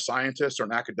 I'm not a scientist or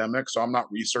an academic, so I'm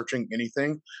not researching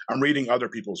anything. I'm reading other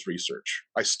people's research.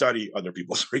 I study other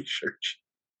people's research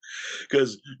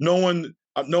because no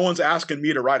one's asking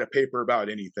me to write a paper about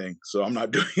anything, so I'm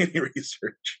not doing any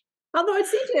research. Although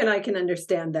CJ and I can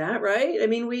understand that, right? I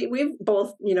mean, we've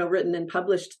both, you know, written and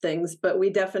published things, but we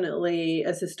definitely,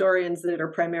 as historians that are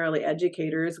primarily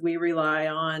educators, we rely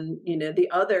on, you know,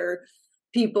 the other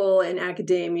people in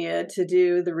academia to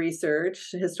do the research,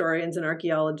 historians and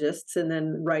archaeologists, and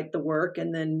then write the work.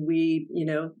 And then we, you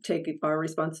know, take our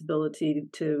responsibility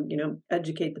to, you know,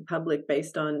 educate the public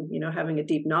based on, you know, having a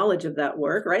deep knowledge of that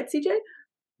work, right, CJ?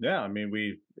 Yeah, I mean,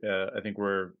 I think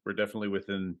we're definitely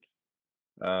within.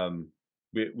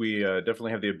 We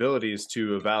definitely have the abilities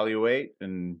to evaluate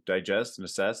and digest and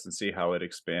assess and see how it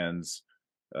expands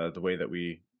the way that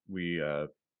we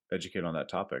educate on that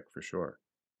topic for sure.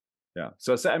 Yeah.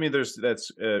 So I mean,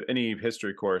 that's any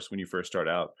history course when you first start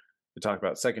out. To talk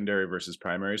about secondary versus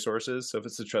primary sources. So if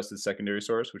it's a trusted secondary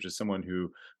source, which is someone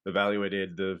who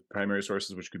evaluated the primary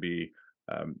sources, which could be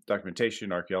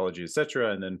documentation, archaeology,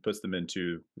 etc., and then puts them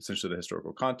into essentially the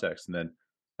historical context, and then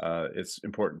it's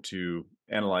important to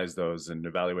analyze those and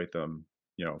evaluate them,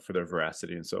 you know, for their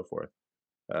veracity and so forth.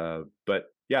 But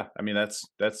yeah, I mean, that's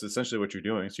essentially what you're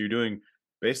doing. So you're doing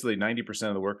basically 90%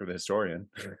 of the work of the historian.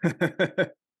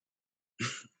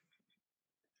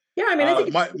 Yeah, I mean, I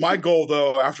think My goal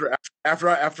though, after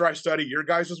I study your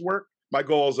guys' work, my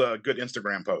goal is a good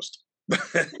Instagram post.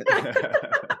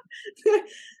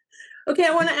 okay,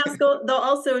 I want to ask though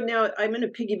also now I'm going to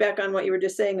piggyback on what you were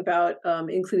just saying about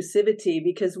inclusivity,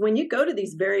 because when you go to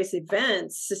these various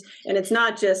events, and it's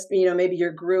not just, maybe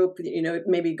your group,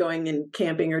 maybe going and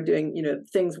camping or doing,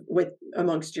 things with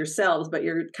amongst yourselves, but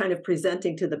you're kind of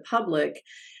presenting to the public.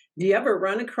 Do you ever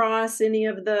run across any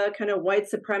of the kind of white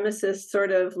supremacists,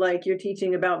 sort of like you're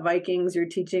teaching about Vikings, you're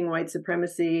teaching white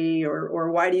supremacy,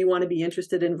 or why do you want to be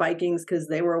interested in Vikings because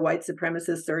they were white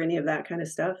supremacists, or any of that kind of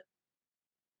stuff?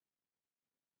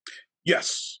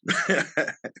 Yes.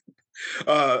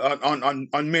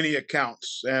 On many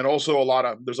accounts, and also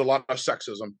there's a lot of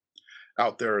sexism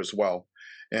out there as well.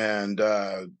 And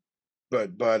I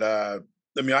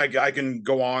mean, I can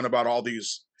go on about all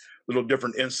these little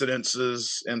different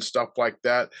incidences and stuff like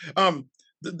that.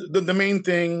 The main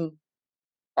thing,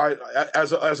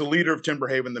 as a leader of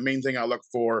Timberhaven, the main thing I look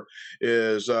for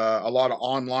is a lot of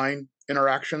online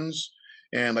interactions,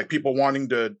 and like people wanting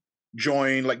to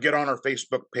join, like get on our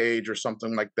Facebook page or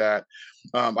something like that.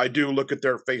 I do look at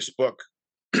their Facebook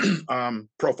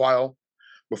profile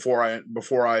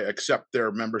before I accept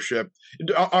their membership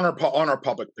on our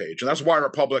public page, and that's why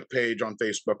our public page on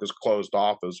Facebook is closed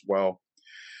off as well,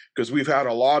 because we've had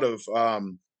a lot of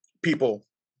people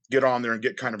get on there and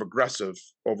get kind of aggressive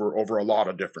over a lot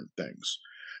of different things,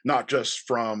 not just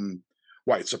from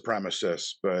white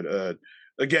supremacists, but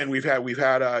again, we've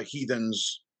had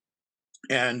heathens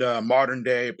and modern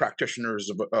day practitioners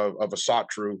of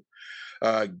Asatru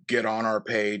get on our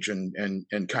page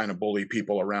and kind of bully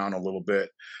people around a little bit.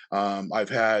 I've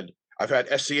had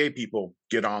SCA people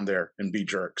get on there and be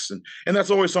jerks, and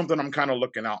that's always something I'm kind of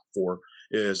looking out for.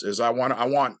 Is I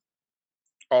want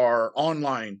our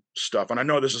online stuff, and I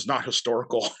know this is not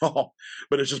historical at all,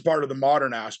 but it's just part of the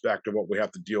modern aspect of what we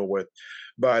have to deal with.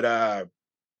 But I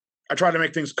try to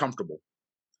make things comfortable,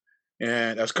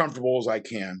 and as comfortable as I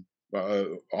can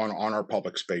on our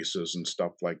public spaces and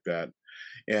stuff like that.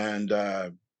 And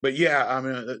but yeah, I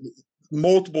mean,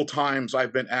 multiple times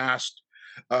I've been asked,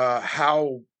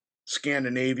 how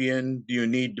Scandinavian do you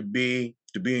need to be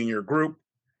in your group?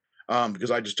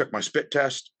 Because I just took my spit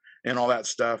test and all that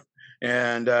stuff.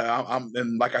 And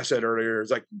and like I said earlier,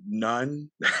 it's like none.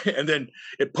 And then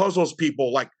it puzzles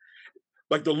people, like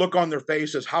the look on their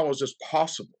face is, how is this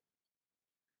possible?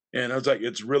 And I was like,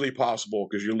 it's really possible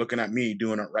because you're looking at me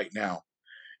doing it right now.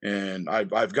 And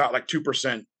I've got like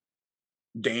 2%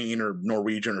 Dane or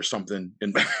Norwegian or something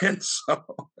in and so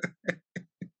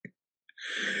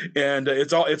and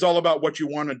it's all about what you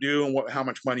want to do and how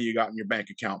much money you got in your bank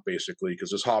account, basically,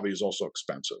 because this hobby is also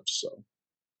expensive. So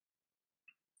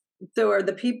are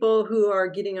the people who are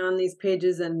getting on these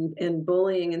pages and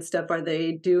bullying and stuff, are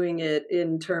they doing it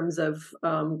in terms of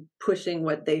pushing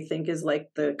what they think is like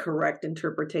the correct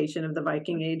interpretation of the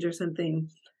Viking Age or something?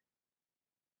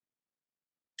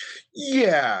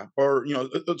 Yeah, or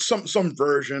some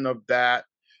version of that.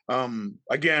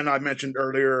 Again, I mentioned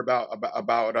earlier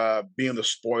about being the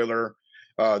spoiler.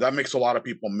 That makes a lot of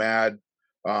people mad.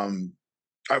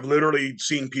 I've literally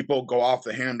seen people go off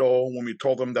the handle when we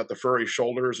told them that the furry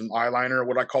shoulders and eyeliner,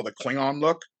 what I call the Klingon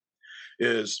look,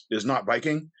 is not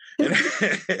Viking, and,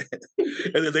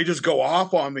 and then they just go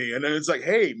off on me, and then it's like,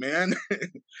 hey, man,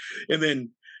 and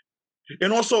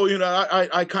also,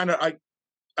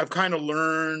 I've kind of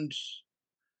learned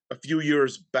a few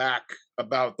years back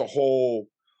about the whole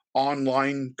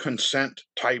online consent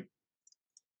type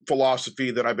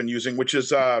philosophy that I've been using, which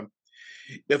is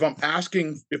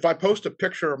if I post a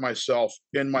picture of myself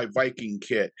in my Viking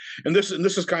kit, and this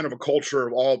is kind of a culture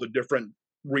of all the different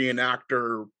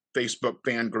reenactor Facebook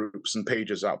fan groups and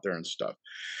pages out there and stuff.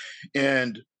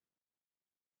 And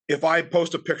if I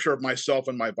post a picture of myself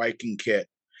in my Viking kit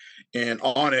and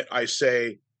on it I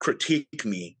say, critique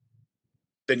me,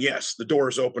 then yes, the door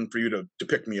is open for you to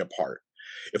pick me apart.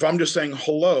 If I'm just saying,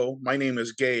 hello, my name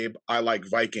is Gabe, I like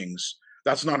Vikings,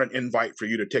 that's not an invite for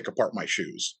you to take apart my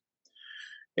shoes.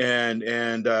 And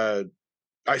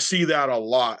I see that a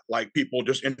lot, like people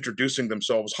just introducing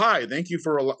themselves. Hi, thank you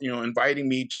for inviting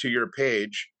me to your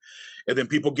page. And then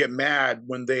people get mad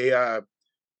when they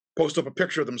post up a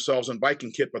picture of themselves in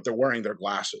Viking kit, but they're wearing their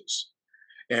glasses.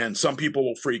 And some people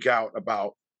will freak out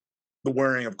about the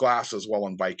wearing of glasses while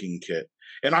in Viking kit.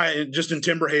 And I just in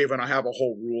Timberhaven, I have a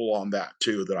whole rule on that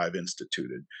too that I've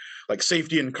instituted. Like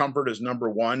safety and comfort is number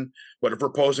one. But if we're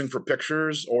posing for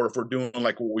pictures or if we're doing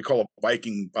like what we call a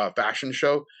Viking fashion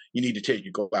show, you need to take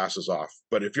your glasses off.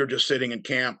 But if you're just sitting in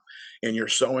camp and you're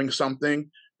sewing something,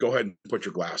 go ahead and put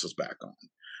your glasses back on.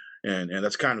 And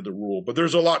that's kind of the rule. But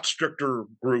there's a lot stricter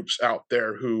groups out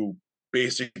there who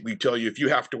basically tell you if you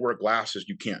have to wear glasses,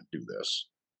 you can't do this.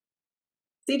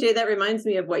 CJ, that reminds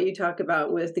me of what you talk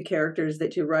about with the characters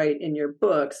that you write in your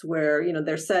books, where, you know,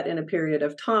 they're set in a period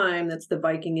of time that's the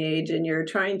Viking Age, and you're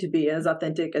trying to be as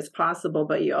authentic as possible,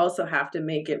 but you also have to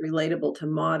make it relatable to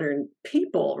modern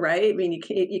people, right? I mean,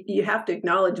 you have to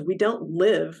acknowledge we don't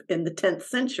live in the 10th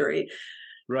century.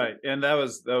 Right. And that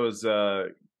was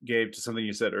Gabe, to something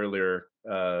you said earlier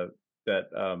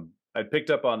that I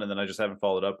picked up on and then I just haven't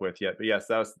followed up with yet. But yes,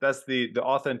 that's the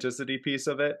authenticity piece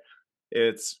of it.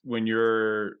 It's when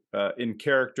you're in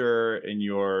character and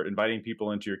you're inviting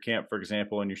people into your camp, for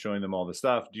example, and you're showing them all the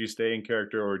stuff. Do you stay in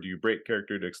character or do you break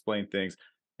character to explain things?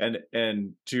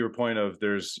 And to your point of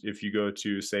if you go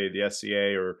to say the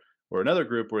SCA or another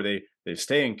group where they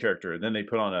stay in character and then they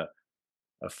put on a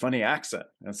funny accent.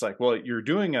 And it's like, well, you're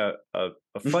doing a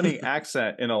funny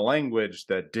accent in a language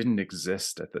that didn't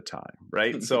exist at the time,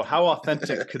 right? So how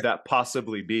authentic could that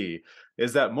possibly be?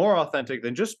 Is that more authentic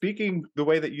than just speaking the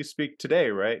way that you speak today,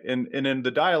 right? And in the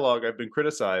dialogue, I've been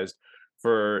criticized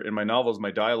in my novels,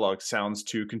 my dialogue sounds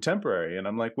too contemporary. And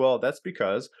I'm like, well, that's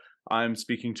because I'm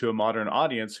speaking to a modern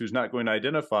audience who's not going to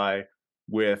identify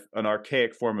with an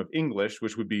archaic form of English,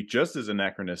 which would be just as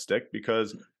anachronistic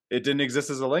because it didn't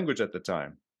exist as a language at the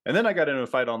time. And then I got into a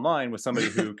fight online with somebody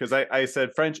because I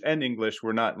said French and English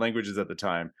were not languages at the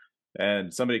time.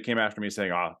 And somebody came after me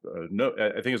saying, no,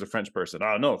 I think it was a French person.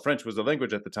 No, French was a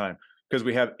language at the time because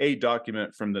we have a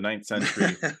document from the 9th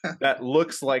century that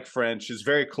looks like French, is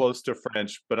very close to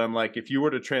French. But I'm like, if you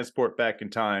were to transport back in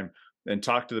time and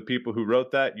talk to the people who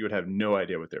wrote that, you would have no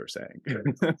idea what they were saying.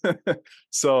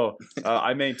 So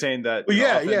I maintain that. Well,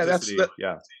 yeah. Go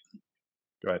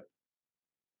ahead.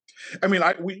 I mean,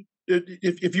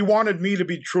 if you wanted me to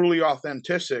be truly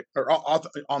authentic,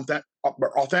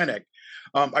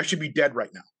 I should be dead right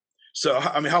now. So,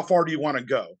 I mean, how far do you want to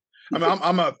go? I mean,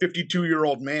 I'm a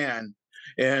 52-year-old man,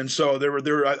 and so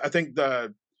I think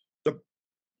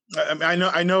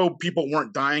I know people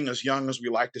weren't dying as young as we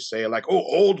like to say, like, oh,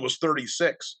 old was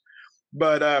 36,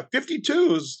 but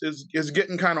 52 is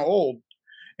getting kind of old.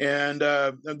 And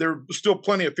there are still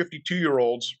plenty of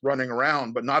 52-year-olds running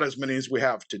around, but not as many as we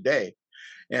have today.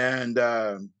 And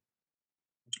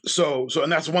so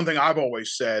that's one thing I've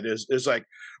always said is like,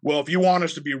 well, if you want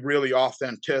us to be really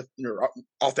authentic,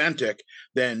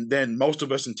 then most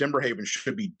of us in Timberhaven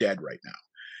should be dead right now.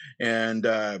 And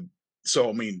so,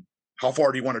 I mean, how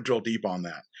far do you want to drill deep on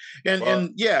that?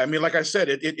 And yeah, I mean, like I said,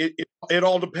 it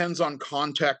all depends on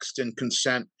context and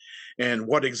consent and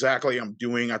what exactly I'm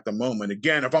doing at the moment.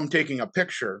 Again, if I'm taking a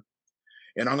picture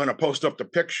and I'm going to post up the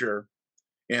picture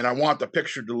and I want the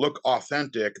picture to look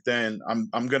authentic, then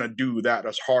I'm going to do that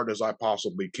as hard as I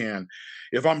possibly can.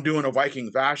 If I'm doing a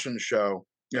Viking fashion show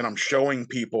and I'm showing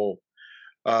people,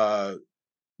 then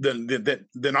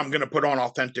I'm going to put on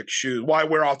authentic shoes. Why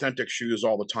wear authentic shoes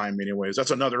all the time anyways?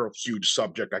 That's another huge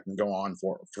subject I can go on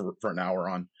for an hour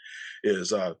on,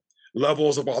 is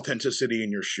levels of authenticity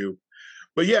in your shoe.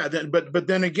 But yeah, but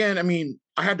then again, I mean,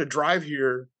 I had to drive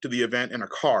here to the event in a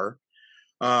car.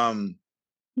 I'm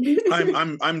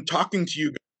talking to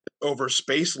you over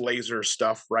space laser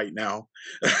stuff right now.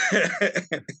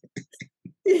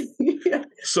 Yeah.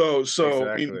 So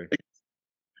exactly.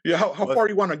 Yeah, how far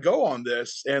do you want to go on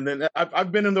this? And then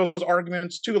I've been in those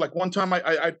arguments too. Like one time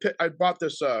I bought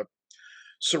this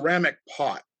ceramic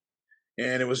pot,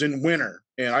 and it was in winter,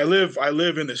 and I live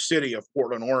in the city of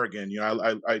Portland, Oregon. You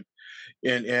know,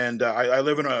 I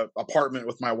live in an apartment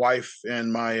with my wife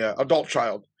and my adult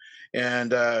child,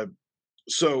 and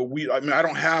so I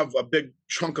don't have a big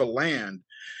chunk of land,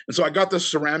 and so I got this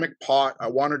ceramic pot. I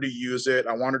wanted to use it.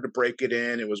 I wanted to break it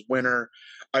in. It was winter.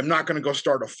 I'm not going to go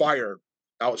start a fire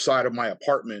outside of my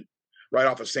apartment right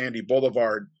off of Sandy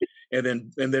Boulevard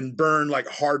and then burn like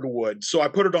hardwood. So I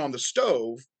put it on the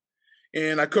stove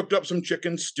and I cooked up some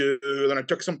chicken stew, and I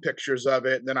took some pictures of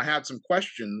it. And then I had some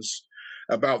questions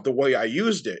about the way I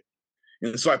used it.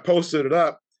 And so I posted it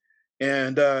up,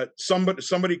 and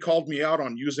somebody called me out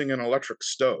on using an electric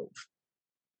stove.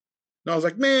 And I was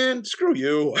like, man, screw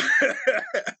you.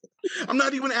 I'm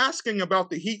not even asking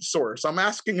about the heat source. I'm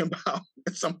asking about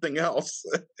something else.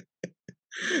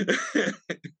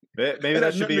 Maybe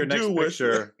that should be your next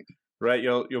picture. right?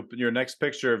 You'll your next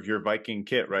picture of your Viking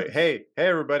kit, right? Hey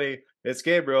everybody, it's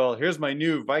Gabriel. Here's my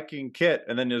new Viking kit,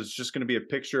 and then there's just going to be a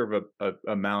picture of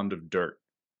a mound of dirt,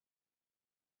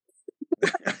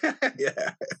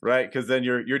 Yeah. right? Because then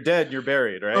you're dead and you're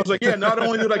buried, I right? was like, yeah, not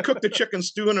only did I cook the chicken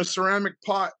stew in a ceramic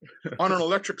pot on an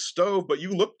electric stove, but you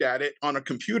looked at it on a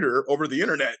computer over the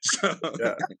internet. So.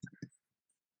 Yeah.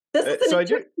 This is So an I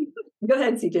do. Go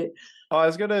ahead, CJ. Oh, I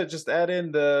was gonna just add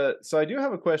in so I do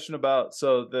have a question about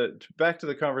back to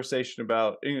the conversation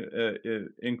about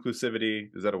inclusivity.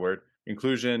 Is that a word?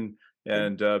 Inclusion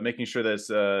and making sure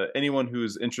that anyone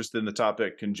who's interested in the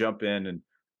topic can jump in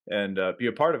and be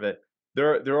a part of it.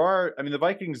 There are, I mean, the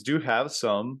Vikings do have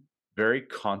some very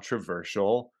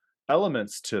controversial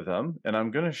elements to them, and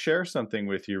I'm going to share something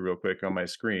with you real quick on my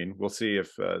screen. We'll see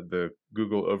if the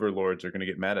Google overlords are going to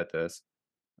get mad at this.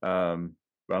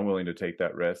 But I'm willing to take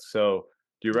that risk. So,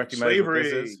 do you recognize what this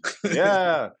Slavery. is?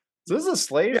 Yeah. So this is a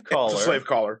slave collar. It's a slave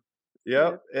collar.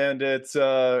 Yep. And it's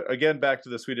again back to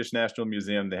the Swedish National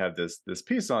Museum. They have this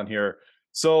piece on here.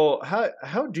 So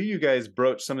how do you guys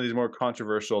broach some of these more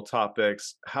controversial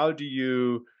topics? How do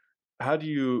you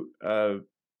do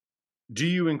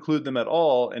you include them at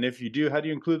all? And if you do, how do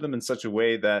you include them in such a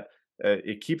way that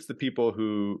it keeps the people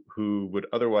who would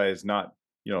otherwise not,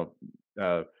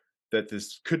 that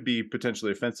this could be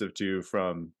potentially offensive to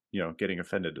from, getting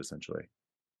offended, essentially,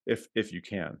 if you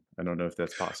can. I don't know if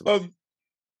that's possible.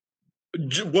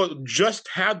 Well, just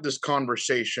had this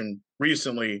conversation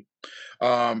recently,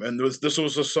 and this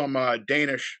was with some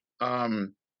Danish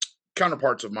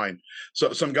counterparts of mine,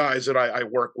 so some guys that I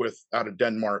work with out of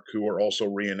Denmark who are also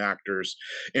reenactors,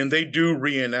 and they do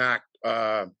reenact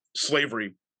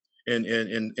slavery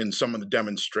in some of the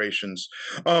demonstrations.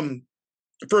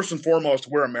 First and foremost,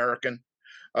 we're American.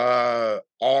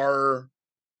 Our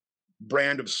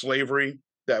brand of slavery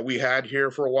that we had here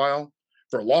for a while,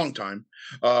 for a long time.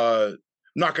 I'm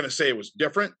not going to say it was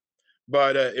different,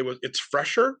 but it's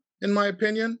fresher in my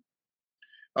opinion.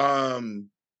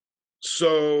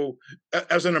 So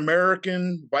as an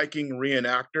American Viking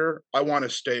reenactor, I want to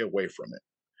stay away from it.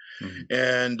 Mm-hmm.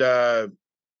 And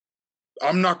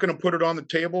I'm not going to put it on the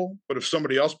table, but if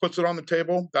somebody else puts it on the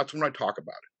table, that's when I talk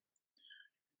about it.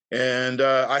 And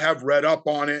I have read up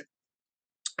on it.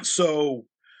 So,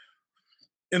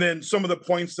 and then some of the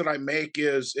points that I make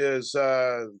is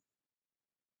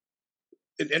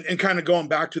kind of going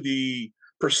back to the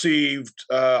perceived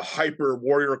hyper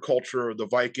warrior culture of the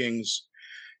Vikings,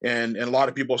 and a lot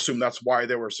of people assume that's why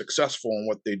they were successful in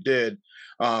what they did.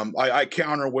 I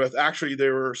counter with, actually they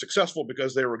were successful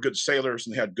because they were good sailors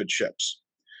and they had good ships,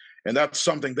 and that's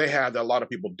something they had that a lot of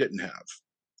people didn't have.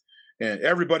 And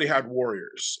everybody had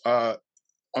warriors.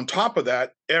 On top of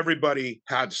that, everybody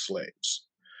had slaves.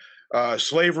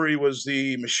 Slavery was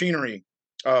the machinery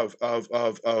of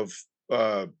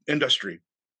industry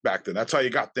back then. That's how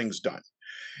you got things done.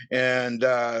 And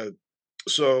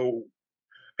so,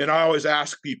 and I always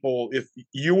ask people, if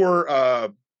you were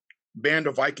a band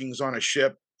of Vikings on a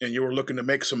ship and you were looking to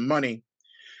make some money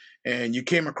and you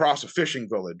came across a fishing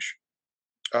village,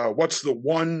 what's the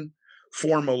one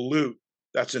form of loot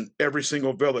that's in every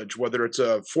single village, whether it's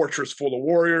a fortress full of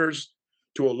warriors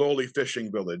to a lowly fishing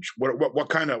village? What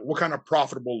kind of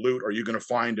profitable loot are you going to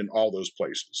find in all those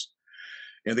places?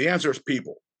 And the answer is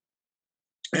people.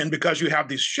 And because you have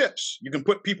these ships, you can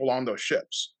put people on those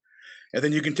ships, and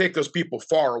then you can take those people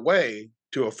far away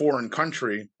to a foreign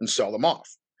country and sell them off.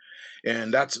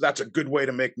 And that's a good way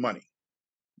to make money.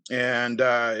 And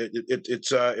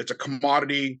it's a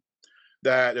commodity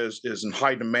that is in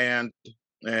high demand,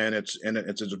 and it's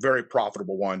a very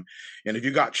profitable one. And if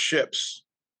you got ships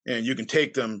and you can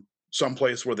take them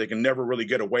someplace where they can never really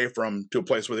get away from, to a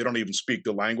place where they don't even speak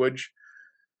the language,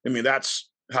 I mean, that's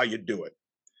how you do it.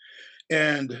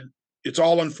 And it's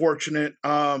all unfortunate.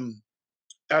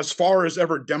 As far as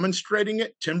ever demonstrating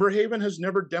it, Timberhaven has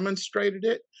never demonstrated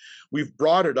it. We've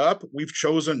brought it up. We've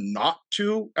chosen not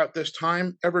to, at this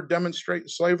time, ever demonstrate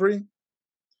slavery.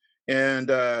 And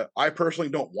I personally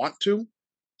don't want to.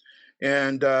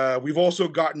 And we've also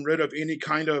gotten rid of any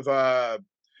kind of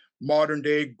modern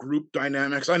day group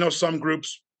dynamics. I know some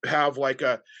groups have like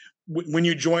when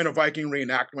you join a Viking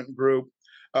reenactment group,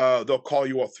 they'll call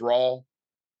you a thrall.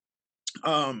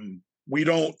 We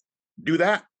don't do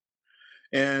that.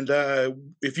 And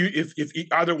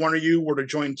if either one of you were to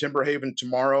join Timberhaven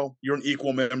tomorrow, you're an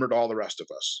equal member to all the rest of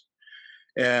us.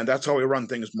 And that's how we run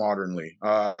things modernly.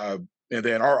 And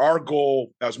then our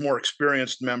goal as more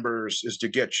experienced members is to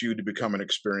get you to become an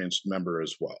experienced member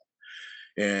as well,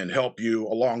 and help you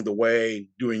along the way,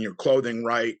 doing your clothing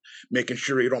right, making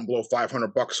sure you don't blow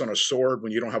 $500 on a sword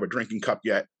when you don't have a drinking cup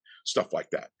yet. stuff like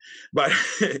that. But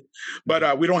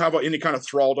but we don't have any kind of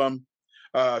thraldom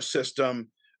system.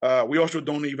 We also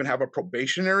don't even have a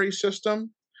probationary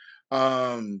system.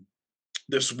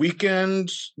 This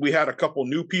weekend, we had a couple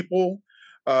new people.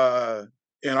 And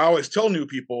I always tell new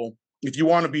people, if you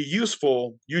want to be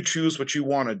useful, you choose what you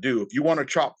want to do. If you want to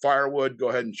chop firewood, go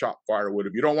ahead and chop firewood.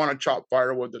 If you don't want to chop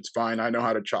firewood, that's fine. I know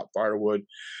how to chop firewood.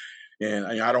 And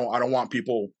I don't want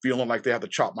people feeling like they have to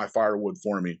chop my firewood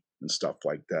for me and stuff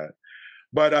like that.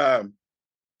 But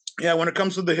yeah, when it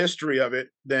comes to the history of it,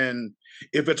 then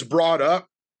if it's brought up,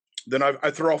 then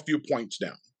I throw a few points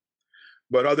down.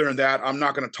 But other than that, I'm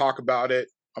not going to talk about it.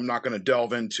 I'm not going to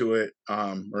delve into it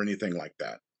or anything like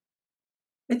that.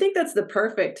 I think that's the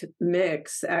perfect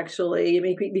mix, actually. I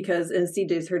mean, because, and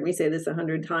CJ's heard me say this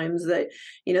 100 times, that,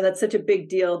 that's such a big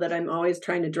deal that I'm always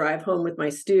trying to drive home with my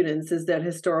students, is that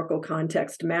historical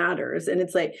context matters. And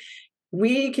it's like,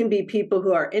 we can be people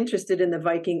who are interested in the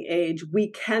Viking Age.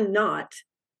 We cannot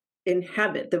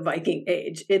inhabit the Viking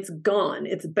Age. It's gone.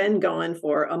 It's been gone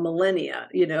for a millennia,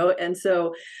 and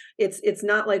so it's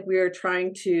not like we're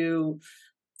trying to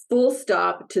full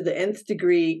stop to the nth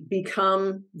degree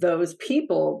become those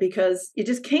people, because you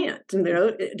just can't,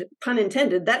 pun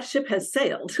intended, that ship has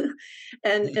sailed.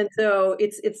 and so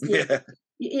it's Yeah.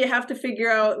 you have to figure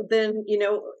out then,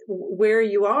 where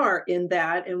you are in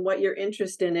that and what your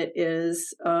interest in it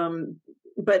is.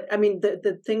 But I mean,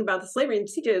 the thing about the slavery, and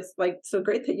CJ, is like so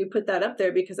great that you put that up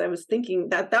there, because I was thinking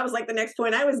that was like the next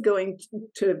point I was going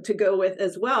to go with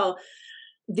as well.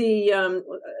 The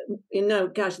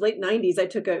late 90s, I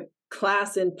took a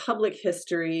class in public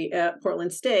history at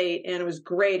Portland State, and it was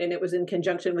great, and it was in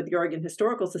conjunction with the Oregon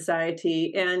Historical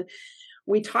Society, and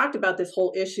we talked about this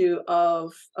whole issue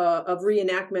of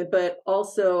reenactment, but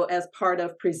also as part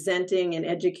of presenting and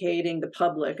educating the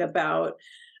public about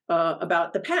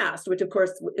the past, which of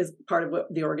course is part of what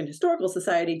the Oregon Historical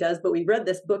Society does. But we read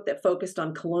this book that focused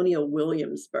on colonial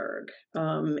Williamsburg.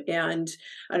 And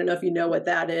I don't know if you know what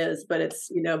that is, but it's,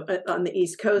 on the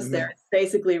East Coast there. It's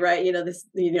basically, right,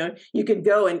 you could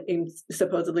go and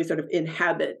supposedly sort of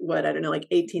inhabit what, I don't know, like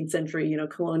 18th century,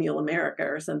 colonial America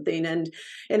or something. And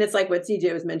it's like what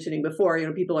CJ was mentioning before,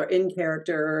 people are in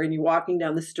character, and you're walking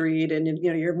down the street, and,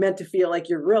 you're meant to feel like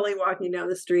you're really walking down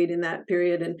the street in that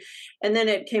period. And then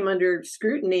it came under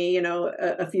scrutiny,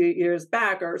 a few years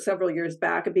back, or several years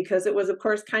back, because it was, of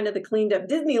course, kind of the cleaned up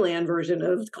Disneyland version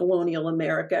of colonial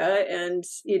America. And,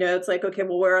 it's like, okay,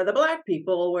 well, where are the Black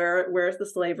people? Where's the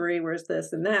slavery? Where's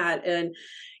this and that? And,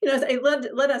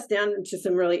 it led us down to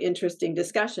some really interesting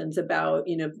discussions about,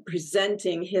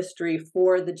 presenting history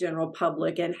for the general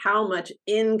public, and how much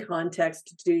in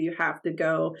context do you have to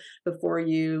go before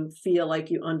you feel like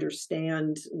you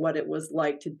understand what it was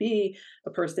like to be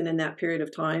a person in that period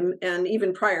of time. And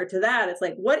even prior to that, it's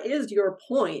like, what is your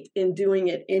point in doing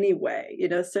it anyway?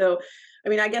 So, I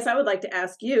mean, I guess I would like to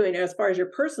ask you, as far as your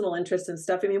personal interest and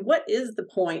stuff, I mean, what is the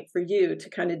point for you to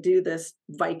kind of do this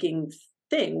Viking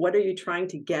thing? What are you trying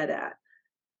to get at?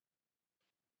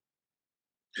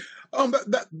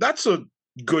 That's a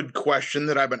good question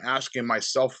that I've been asking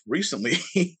myself recently.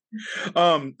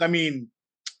 I mean,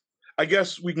 I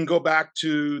guess we can go back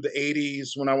to the 80s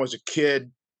when I was a kid.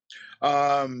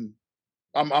 I'm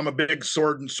a big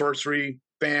sword and sorcery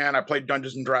fan. I played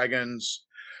Dungeons and Dragons.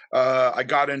 I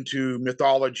got into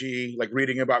mythology, like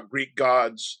reading about Greek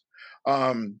gods.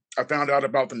 I found out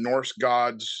about the Norse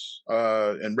gods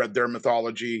and read their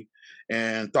mythology,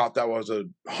 and thought that was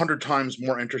 100 times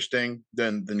more interesting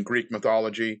than Greek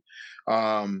mythology.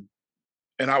 And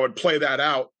I would play that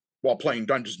out while playing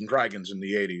Dungeons and Dragons in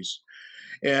the 80s.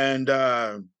 And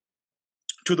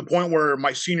to the point where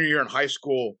my senior year in high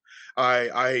school,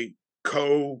 I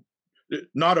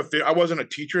wasn't a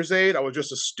teacher's aide. I was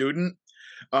just a student.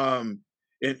 And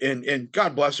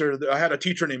God bless her, I had a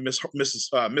teacher named Miss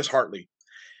Hartley,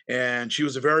 and she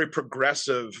was a very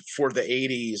progressive for the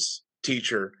 80s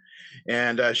teacher.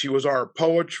 And she was our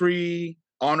poetry,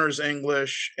 honors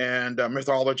English, and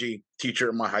mythology teacher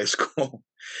at my high school.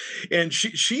 And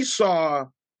she saw,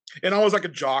 and I was like a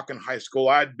jock in high school.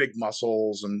 I had big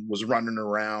muscles and was running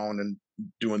around and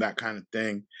doing that kind of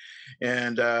thing,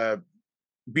 and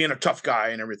being a tough guy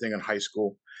and everything in high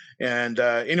school. And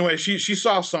anyway, she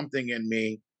saw something in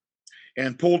me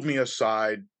and pulled me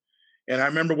aside. And I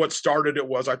remember what started it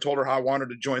was I told her how I wanted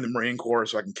to join the Marine Corps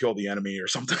so I can kill the enemy or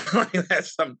something like that,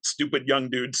 some stupid young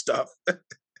dude stuff.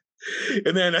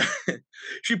 And then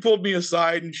she pulled me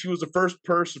aside, and she was the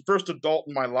first adult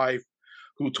in my life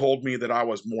who told me that I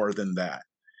was more than that.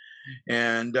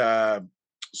 And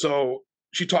so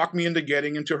she talked me into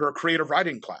getting into her creative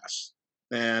writing class.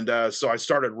 And so I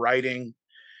started writing,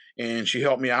 and she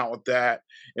helped me out with that.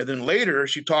 And then later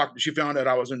she found out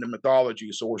I was into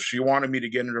mythology, so she wanted me to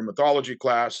get into a mythology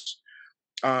class.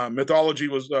 Mythology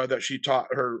was that she taught,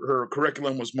 her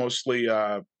curriculum was mostly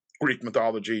Greek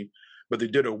mythology, but they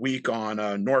did a week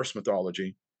on Norse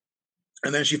mythology.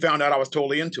 And then she found out I was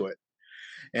totally into it.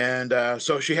 And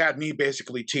so she had me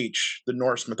basically teach the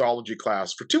Norse mythology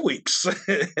class for 2 weeks.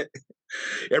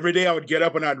 Every day I would get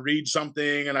up and I'd read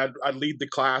something, and I'd lead the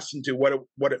class into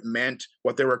what it meant,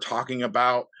 what they were talking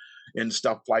about, and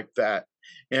stuff like that.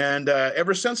 And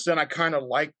ever since then, I kind of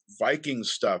liked Viking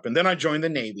stuff. And then I joined the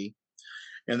Navy,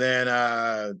 and then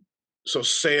so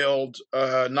sailed.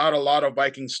 Not a lot of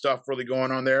Viking stuff really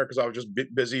going on there because I was just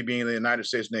busy being in the United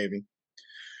States Navy.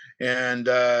 And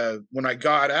when I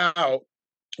got out,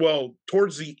 well,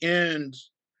 towards the end,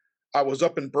 I was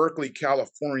up in Berkeley,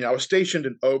 California. I was stationed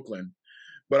in Oakland,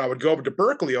 but I would go up to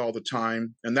Berkeley all the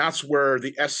time, and that's where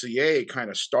the SCA kind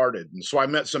of started. And so I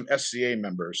met some SCA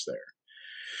members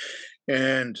there.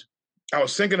 And I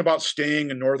was thinking about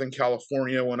staying in Northern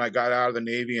California when I got out of the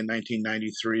Navy in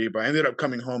 1993, but I ended up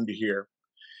coming home to here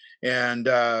and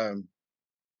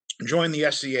joined the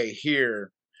SCA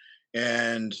here.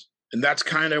 And that's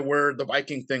kind of where the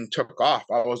Viking thing took off.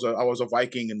 I was a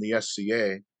Viking in the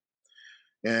SCA.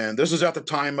 And this is at the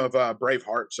time of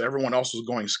Braveheart, so everyone else was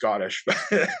going Scottish.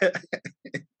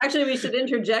 Actually, we should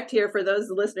interject here for those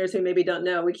listeners who maybe don't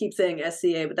know. We keep saying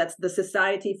SCA, but that's the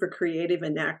Society for Creative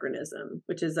Anachronism,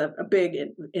 which is a big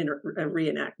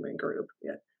reenactment group.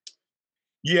 Yeah.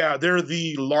 Yeah, they're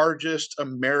the largest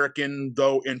American,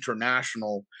 though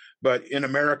international, but in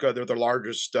America, they're the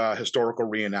largest historical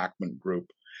reenactment group.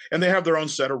 And they have their own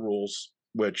set of rules,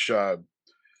 which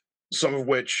some of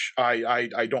which I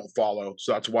don't follow.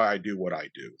 So that's why I do what I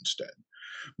do instead.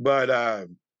 But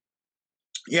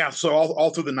yeah, so all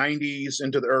through the 90s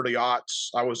into the early aughts,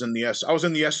 I was in the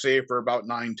SCA for about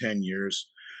 9-10 years.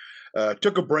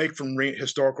 Took a break from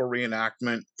historical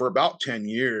reenactment for about 10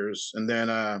 years, and then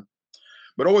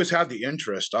but always had the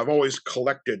interest. I've always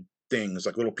collected things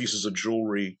like little pieces of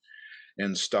jewelry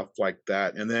and stuff like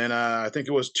that. And then I think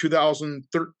it was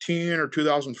 2013 or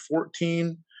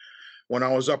 2014 when I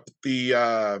was up at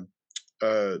the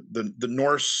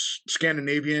Norse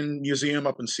Scandinavian Museum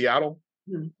up in Seattle.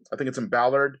 I think it's in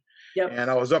Ballard. Yep. And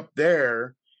I was up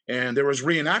there, and there was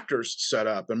reenactors set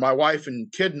up. And my wife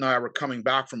and kid and I were coming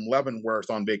back from Leavenworth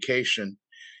on vacation,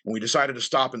 and we decided to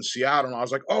stop in Seattle. And I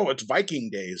was like, oh, it's Viking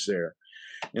days there.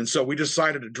 And so we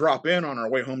decided to drop in on our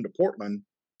way home to Portland,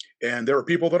 and there were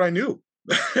people that I knew.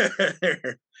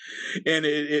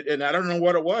 and I don't know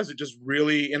what it was. It just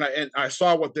really, and I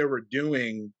saw what they were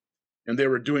doing, and they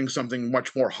were doing something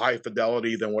much more high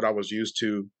fidelity than what I was used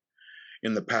to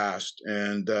in the past.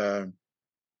 And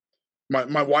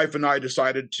my wife and I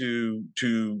decided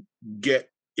to get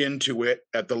into it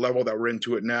at the level that we're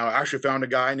into it now. I actually found a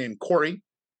guy named Corey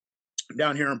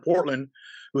down here in Portland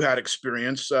who had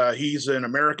experience. He's an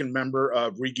American member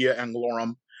of Regia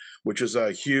Anglorum, which is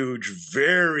a huge,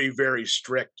 very, very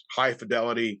strict, high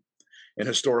fidelity and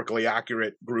historically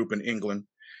accurate group in England.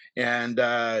 And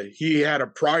he had a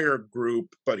prior group,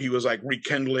 but he was like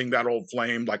rekindling that old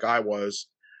flame like I was.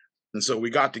 And so we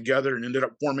got together and ended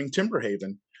up forming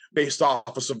Timberhaven based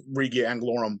off of some Regia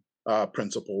Anglorum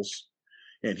principles.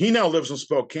 And he now lives in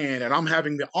Spokane, and I'm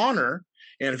having the honor,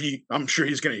 and I'm sure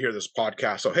he's going to hear this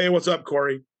podcast. So, hey, what's up,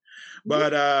 Corey?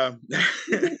 But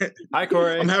hi,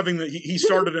 Corey. I'm having he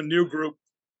started a new group.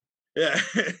 Yeah.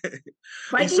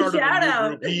 He started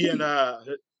a new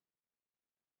group.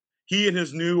 He and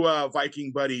his new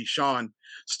Viking buddy, Sean,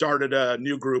 started a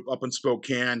new group up in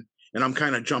Spokane. And I'm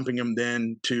kind of jumping him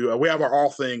then to, we have our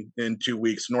All Thing in 2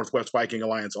 weeks, Northwest Viking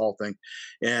Alliance All Thing.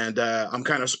 And I'm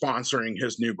kind of sponsoring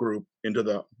his new group into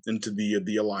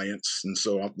the Alliance. And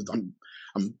so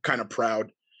I'm kind of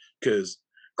proud because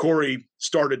Corey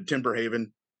started Timberhaven,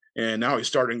 and now he's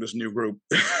starting this new group.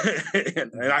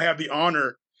 and I have the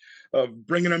honor of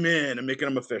bringing him in and making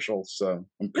him official. So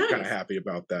I'm kind of happy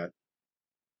about that.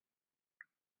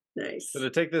 Nice. So to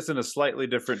take this in a slightly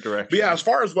different direction. But yeah, as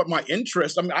far as what my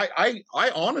interest, I mean,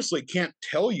 I honestly can't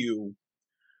tell you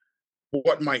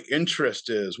what my interest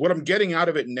is. What I'm getting out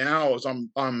of it now is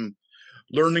I'm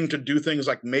learning to do things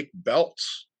like make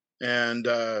belts. And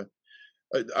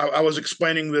I was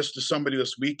explaining this to somebody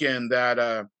this weekend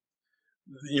that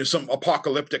some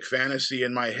apocalyptic fantasy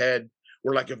in my head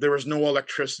where like if there was no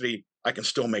electricity, I can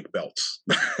still make belts.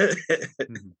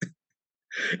 Mm-hmm.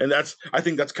 And I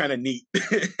think that's kind of neat.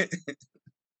 And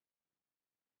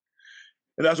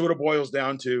that's what it boils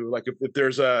down to. Like if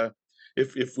there's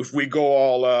if we go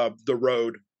all the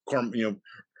road,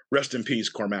 rest in peace,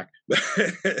 Cormac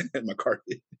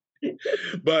McCarthy.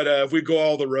 But if we go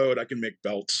all the road, I can make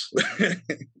belts.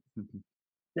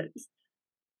 Nice.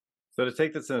 So to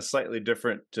take this in a slightly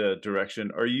different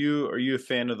direction, are you a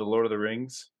fan of the Lord of the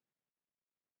Rings?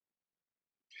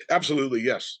 Absolutely,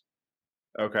 yes.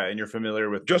 Okay, and you're familiar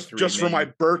with the Just three for my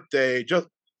main... birthday, Oh,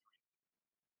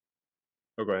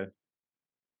 go ahead.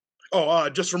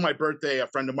 just for my birthday, a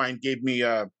friend of mine gave me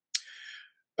a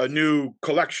new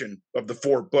collection of the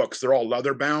 4 books. They're all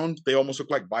leather bound. They almost look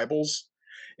like Bibles.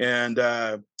 And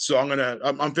so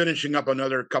I'm finishing up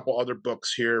another couple other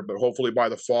books here, but hopefully by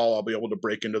the fall I'll be able to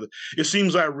break into it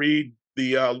seems I read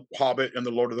the Hobbit and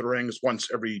the Lord of the Rings once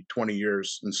every 20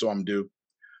 years, and so I'm due.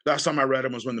 Last time I read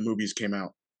them was when the movies came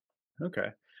out. Okay.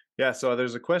 Yeah, so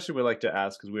there's a question we like to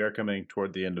ask because we are coming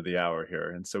toward the end of the hour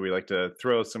here. And so we like to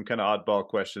throw some kind of oddball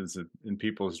questions in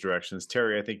people's directions.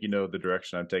 Terry, I think you know the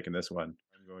direction I'm taking this one.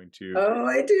 I'm going to... Oh,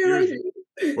 I do.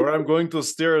 Where I'm going to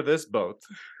steer this boat.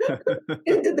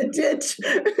 Into the ditch.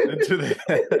 Into the...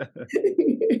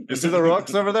 You see the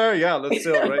rocks over there? Yeah, let's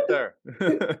sail right there.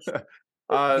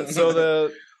 So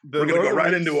the we're going to go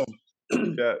right into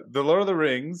them. Yeah, the Lord of the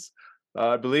Rings,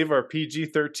 I believe, are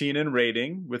PG-13 in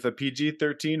rating. With a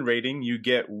PG-13 rating, you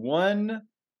get 1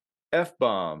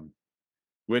 F-bomb,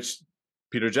 which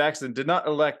Peter Jackson did not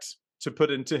elect to put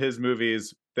into his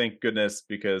movies, thank goodness,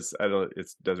 because it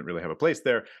doesn't really have a place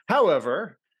there.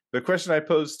 However, the question I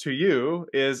pose to you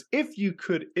is, if you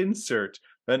could insert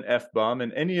an F-bomb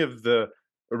in any of the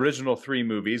original 3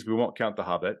 movies, we won't count The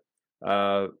Hobbit,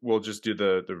 we'll just do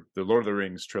the Lord of the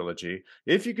Rings trilogy.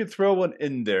 If you could throw one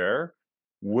in there,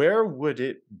 where would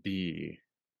it be?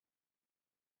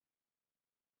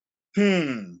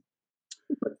 This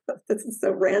is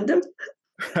so random.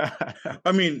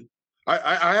 I mean,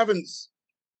 I haven't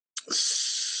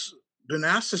been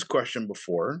asked this question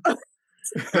before.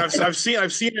 I've seen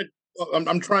it.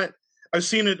 I'm trying. I've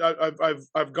seen it.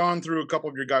 I've gone through a couple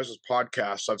of your guys'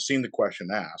 podcasts. I've seen the question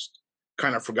asked.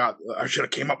 Kind of forgot. I should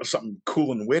have came up with something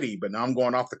cool and witty, but now I'm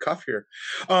going off the cuff here.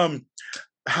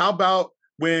 How about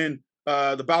when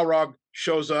the Balrog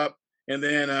shows up and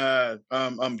then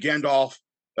Gandalf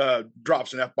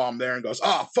drops an F-bomb there and goes,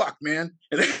 "Ah, fuck, man,"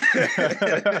 and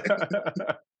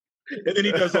then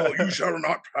he does, "Oh, you shall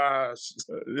not pass."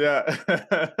 Yeah.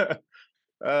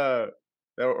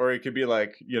 Or it could be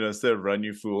like, instead of "run,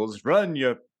 you fools," "run,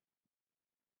 you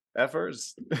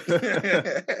effers."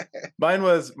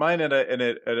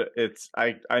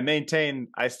 I maintain,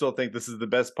 I still think this is the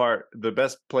best part. The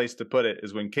best place to put it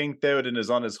is when King Theoden is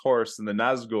on his horse and the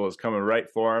Nazgul is coming right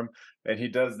for him, and he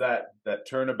does that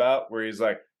turnabout where he's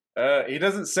like, he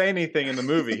doesn't say anything in the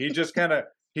movie. He just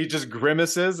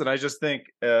grimaces, and I just think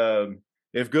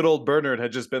if good old Bernard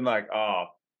had just been like, "Oh,"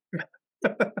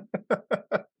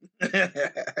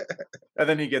 and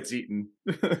then he gets eaten,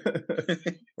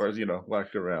 or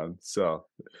whacked around. So,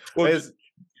 well,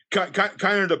 kind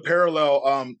of the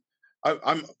parallel.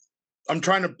 I'm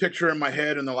trying to picture in my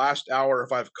head in the last hour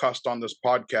if I've cussed on this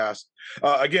podcast.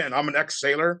 Again, I'm an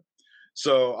ex-sailor,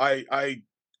 so I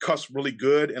cuss really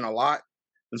good and a lot,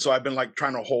 and so I've been like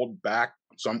trying to hold back.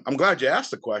 So I'm glad you asked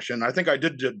the question. I think I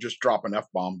did just drop an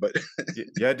F-bomb, but you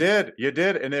did,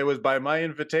 and it was by my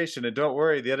invitation. And don't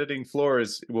worry, the editing floor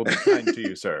will be kind to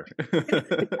you, sir.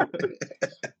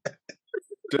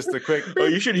 Just a quick. Oh,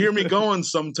 you should hear me going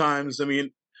sometimes. I mean,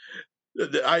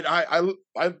 I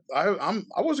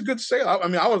was a good sailor. I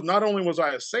mean, not only was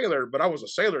I a sailor, but I was a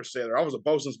sailor. I was a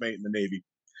bosun's mate in the Navy,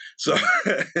 so.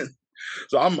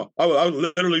 So I was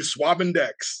literally swabbing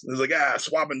decks. It was like,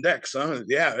 swabbing decks, huh?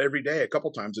 Yeah, every day, a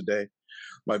couple times a day,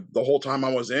 the whole time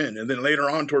I was in. And then later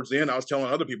on, towards the end, I was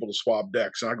telling other people to swab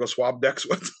decks, and I go swab decks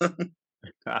with them.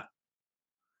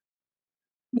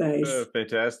 Nice.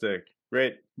 Fantastic.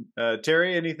 Great.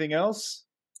 Terry, anything else?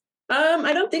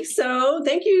 I don't think so.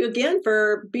 Thank you again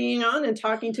for being on and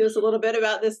talking to us a little bit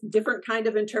about this different kind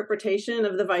of interpretation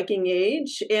of the Viking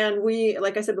Age. And we,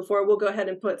 like I said before, we'll go ahead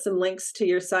and put some links to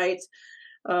your site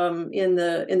in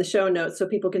the show notes so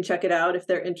people can check it out if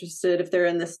they're interested, if they're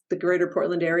in the greater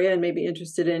Portland area and maybe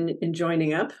interested in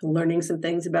joining up, learning some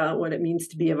things about what it means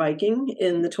to be a Viking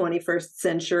in the 21st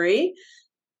century.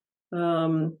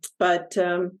 Yeah.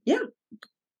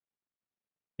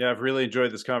 Yeah, I've really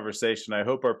enjoyed this conversation. I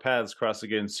hope our paths cross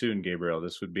again soon, Gabriel.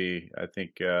 This would be, I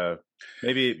think,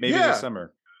 maybe this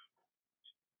summer.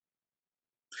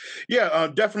 Yeah,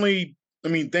 definitely. I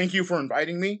mean, thank you for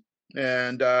inviting me.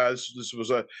 And this is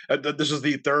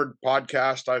the 3rd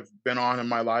podcast I've been on in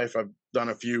my life. I've done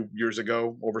a few years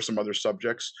ago over some other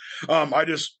subjects. I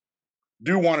just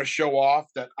do want to show off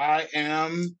that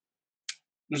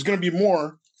there's going to be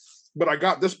more, but I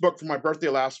got this book for my birthday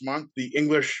last month, the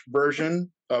English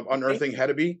version of Unearthing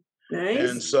Hedeby. Nice.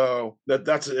 And so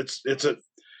it's a,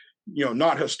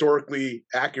 not historically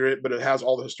accurate, but it has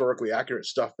all the historically accurate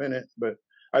stuff in it. But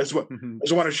I just want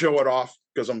to show it off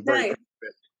because I'm very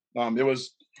proud of it. It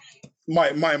was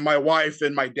my wife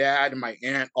and my dad and my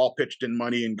aunt all pitched in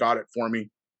money and got it for me,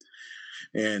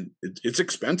 and it's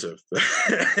expensive.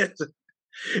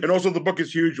 And also the book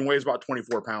is huge and weighs about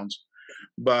 24 pounds.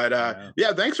 But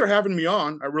yeah, thanks for having me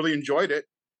on. I really enjoyed it.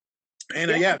 And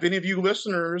if any of you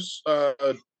listeners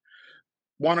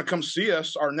want to come see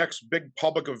us, our next big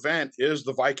public event is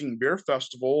the Viking Beer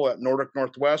Festival at Nordic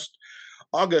Northwest,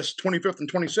 August 25th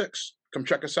and 26th. Come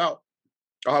check us out.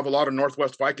 I'll have a lot of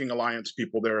Northwest Viking Alliance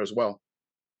people there as well.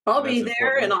 I'll be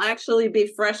there, and I'll actually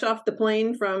be fresh off the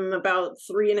plane from about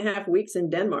 3.5 weeks in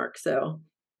Denmark. So,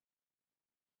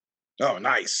 oh,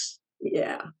 nice.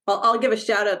 Yeah, I'll give a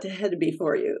shout out to Hedeby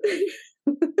for you.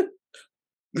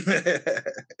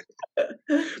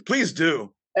 Please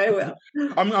do. I will.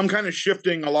 I'm kind of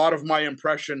shifting a lot of my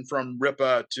impression from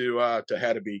Ripa to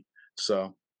Hedeby.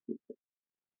 So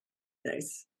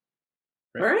nice.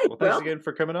 Great. All right. Well, thanks again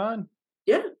for coming on.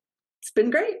 Yeah, it's been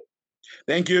great.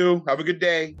 Thank you. Have a good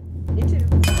day.